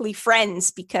automatically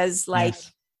friends because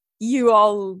you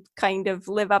all kind of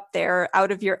live up there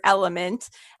out of your element.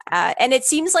 And it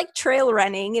seems like trail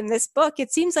running in this book,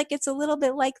 it seems like it's a little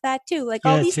bit like that too.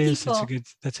 All these people.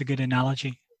 That's a good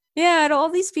analogy. Yeah, and all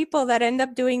these people that end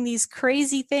up doing these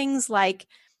crazy things like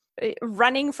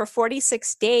running for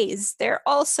 46 days, they're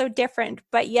all so different,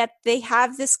 but yet they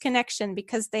have this connection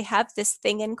because they have this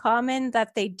thing in common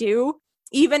that they do,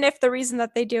 even if the reason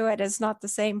that they do it is not the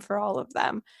same for all of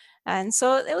them. And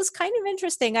so it was kind of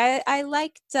interesting. I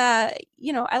liked, I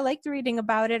liked reading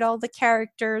about it. All the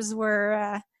characters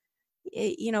were,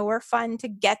 were fun to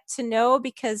get to know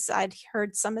because I'd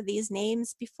heard some of these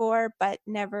names before, but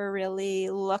never really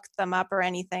looked them up or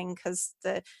anything because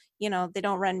they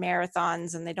don't run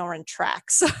marathons and they don't run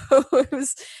tracks. So it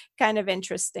was kind of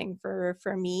interesting for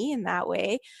me in that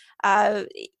way.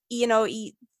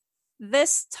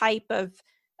 This type of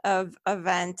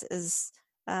event is,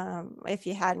 if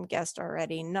you hadn't guessed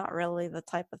already, not really the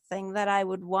type of thing that I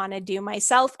would want to do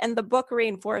myself. And the book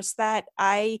reinforced that.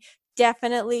 I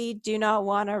definitely do not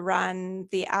want to run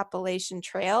the Appalachian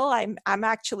Trail. I'm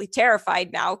actually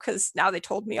terrified now because now they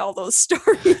told me all those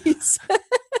stories.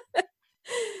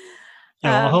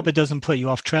 I hope it doesn't put you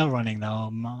off trail running,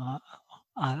 though.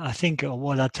 I think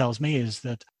what that tells me is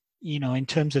that, in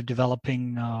terms of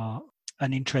developing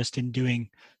an interest in doing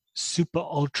super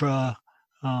ultra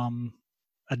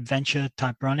adventure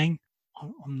type running,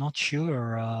 I'm not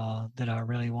sure that I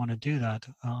really want to do that.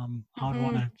 I would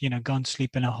want to, go and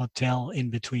sleep in a hotel in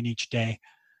between each day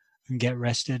and get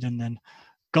rested, and then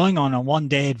going on a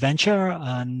one-day adventure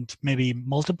and maybe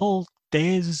multiple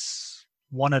days,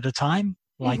 one at a time,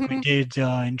 like we did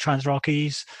in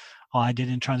Trans-Rockies, or I did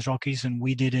in Trans-Rockies, and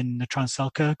we did in the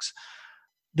Trans-Selkirks.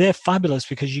 They're fabulous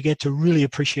because you get to really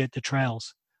appreciate the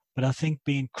trails. But I think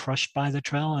being crushed by the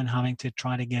trail and having to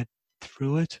try to get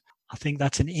through it, I think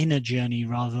that's an inner journey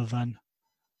rather than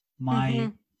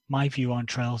my view on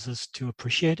trails is to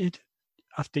appreciate it.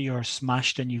 After you're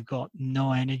smashed and you've got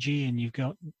no energy and you've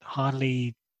got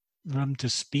hardly room to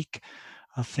speak,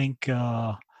 I think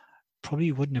probably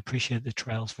you wouldn't appreciate the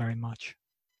trails very much.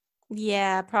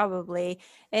 Yeah, probably.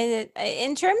 And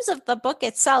in terms of the book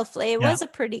itself, it was a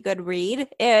pretty good read.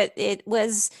 It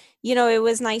was, it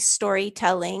was nice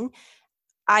storytelling.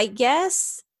 I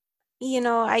guess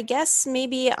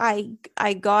maybe I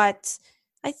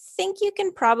think you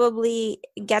can probably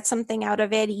get something out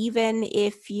of it even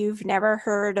if you've never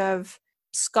heard of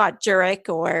Scott Jurek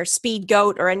or Speed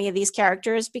Goat or any of these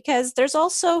characters, because there's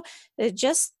also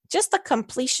just the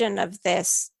completion of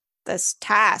this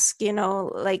task,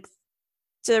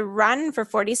 to run for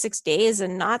 46 days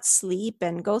and not sleep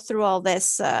and go through all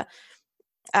this, to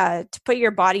put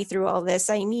your body through all this.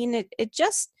 I mean, it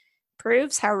just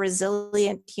proves how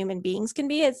resilient human beings can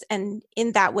be. And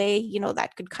in that way,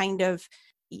 that could kind of,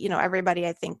 everybody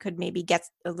I think could maybe get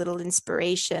a little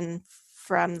inspiration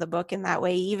from the book in that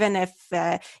way, even if,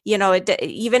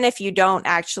 even if you don't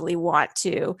actually want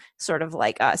to, sort of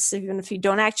like us, even if you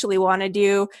don't actually want to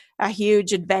do a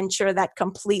huge adventure that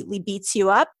completely beats you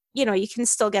up, you can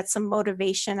still get some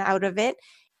motivation out of it.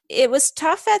 It was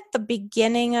tough at the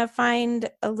beginning, I find,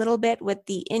 a little bit with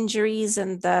the injuries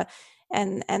and the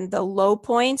low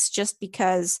points, just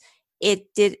because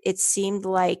it seemed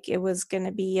like it was going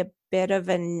to be a bit of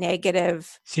a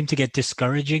negative. Seemed to get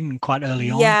discouraging quite early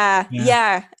on.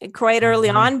 Yeah, quite early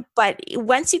on. But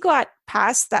once you got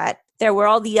past that, there were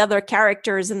all the other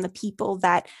characters and the people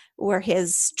that were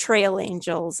his trail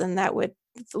angels and that would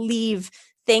leave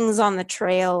things on the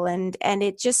trail, and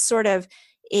it just sort of,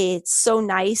 it's so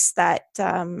nice that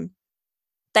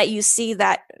that you see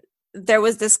that there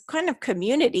was this kind of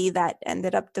community that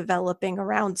ended up developing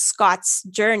around Scott's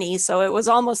journey. So it was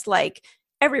almost like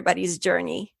everybody's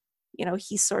journey.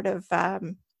 He sort of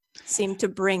seemed to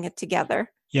bring it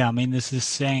together. Yeah, I mean, there's this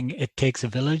saying, it takes a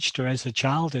village to raise a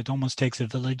child. It almost takes a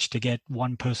village to get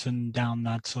one person down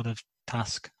that sort of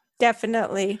task.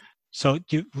 Definitely. So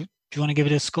do you want to give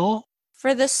it a score?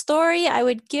 For the story, I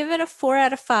would give it a 4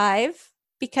 out of 5,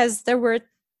 because there were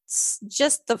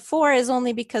just, the 4 is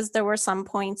only because there were some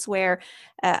points where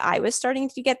I was starting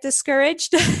to get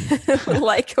discouraged,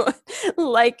 like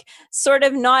sort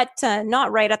of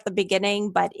not right at the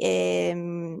beginning, but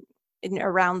in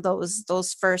around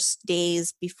those first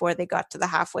days before they got to the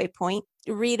halfway point.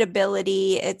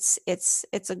 Readability, it's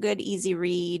a good, easy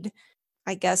read.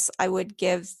 I guess I would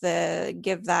give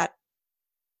that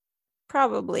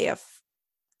probably a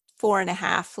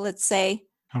 4.5, let's say.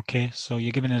 Okay, so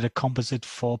you're giving it a composite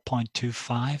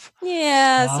 4.25.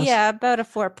 Yes, yeah, about a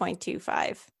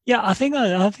 4.25. Yeah, I think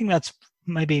that's,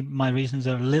 maybe my reasons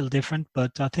are a little different,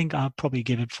 but I think I'll probably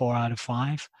give it 4 out of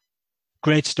 5.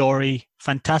 Great story,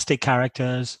 fantastic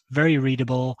characters, very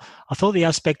readable. I thought the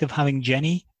aspect of having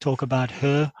Jenny talk about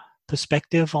her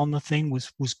perspective on the thing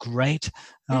was great,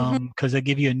 because they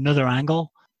give you another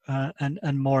angle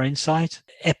and more insight.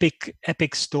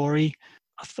 Epic story.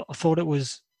 I thought it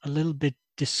was a little bit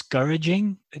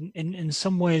discouraging in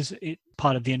some ways. It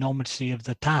part of the enormity of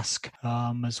the task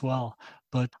as well.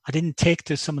 But I didn't take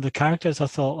to some of the characters. I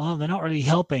thought, oh, they're not really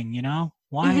helping.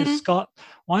 Why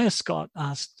has Scott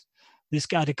asked this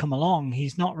guy to come along?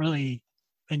 He's not really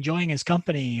enjoying his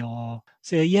company, or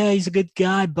say, yeah, he's a good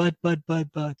guy, but.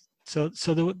 So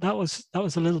that was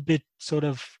a little bit sort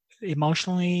of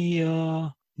emotionally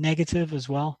negative as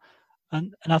well.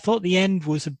 And I thought the end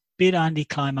was a bit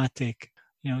anticlimactic.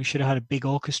 We should have had a big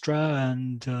orchestra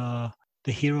and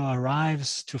the hero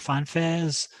arrives to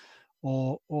fanfares,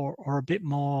 or a bit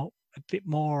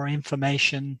more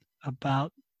information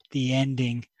about the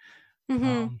ending.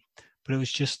 But it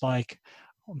was just like,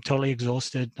 I'm totally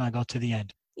exhausted. I got to the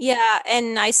end. Yeah,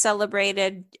 and I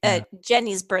celebrated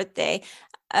Jenny's birthday.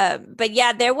 But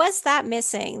yeah, there was that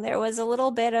missing. There was a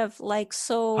little bit of like,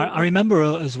 so. I remember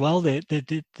as well, they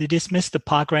dismissed the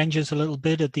park rangers a little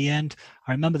bit at the end.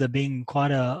 I remember there being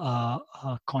quite a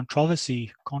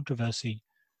controversy.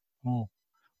 Oh,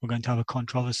 we're going to have a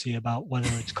controversy about whether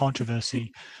it's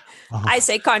controversy. I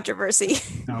say controversy.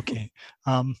 Okay.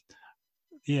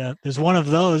 Yeah, there's one of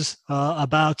those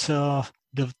about the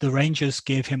Rangers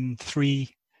gave him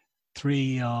three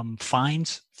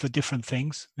fines for different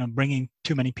things, bringing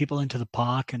too many people into the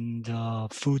park and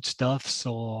foodstuffs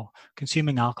or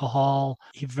consuming alcohol.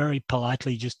 He very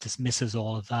politely just dismisses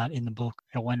all of that in the book.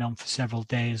 It went on for several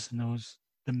days, and there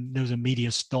was a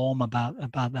media storm about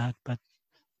that, but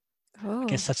I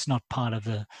guess that's not part of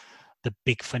the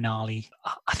big finale.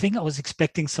 I think I was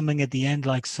expecting something at the end,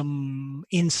 like some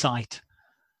insight,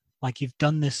 like you've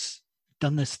done this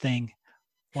thing.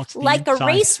 What's the like insight? A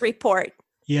race report.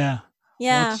 Yeah.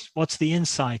 What's the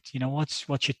insight? What's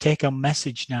your take-home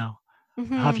message now?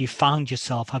 Have you found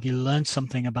yourself? Have you learned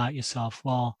something about yourself?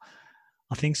 Well,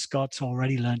 I think Scott's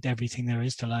already learned everything there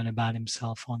is to learn about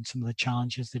himself on some of the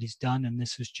challenges that he's done, and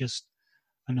this was just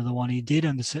another one he did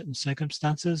under certain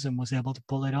circumstances and was able to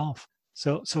pull it off.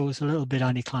 So it was a little bit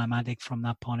anticlimactic from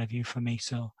that point of view for me.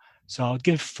 So I would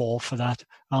give 4 for that.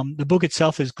 The book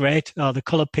itself is great. The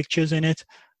color pictures in it,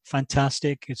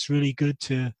 fantastic. It's really good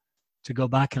to go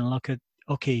back and look at,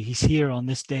 okay, he's here on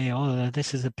this day. Oh,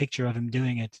 this is a picture of him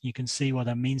doing it. You can see what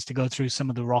that means to go through some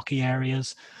of the rocky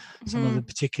areas, some of the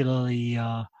particularly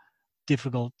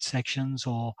difficult sections,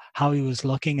 or how he was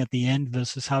looking at the end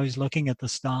versus how he's looking at the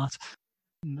start.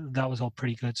 That was all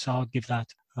pretty good. So I'll give that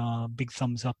a big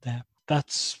thumbs up there.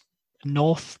 That's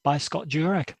North by Scott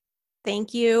Jurek.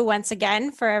 Thank you once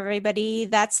again for everybody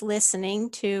that's listening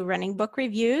to Running Book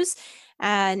Reviews.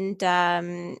 And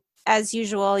As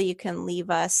usual, you can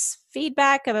leave us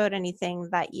feedback about anything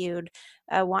that you'd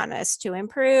want us to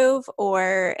improve,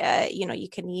 or you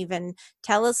can even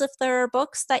tell us if there are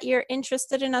books that you're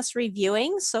interested in us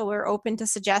reviewing. So we're open to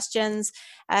suggestions,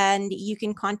 and you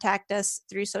can contact us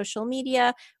through social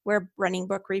media. We're running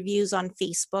book reviews on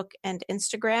Facebook and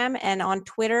Instagram, and on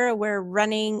Twitter we're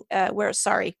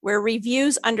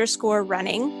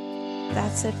reviews_running.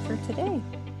 That's it for today.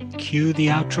 Cue the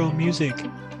outro music.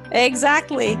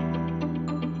 Exactly.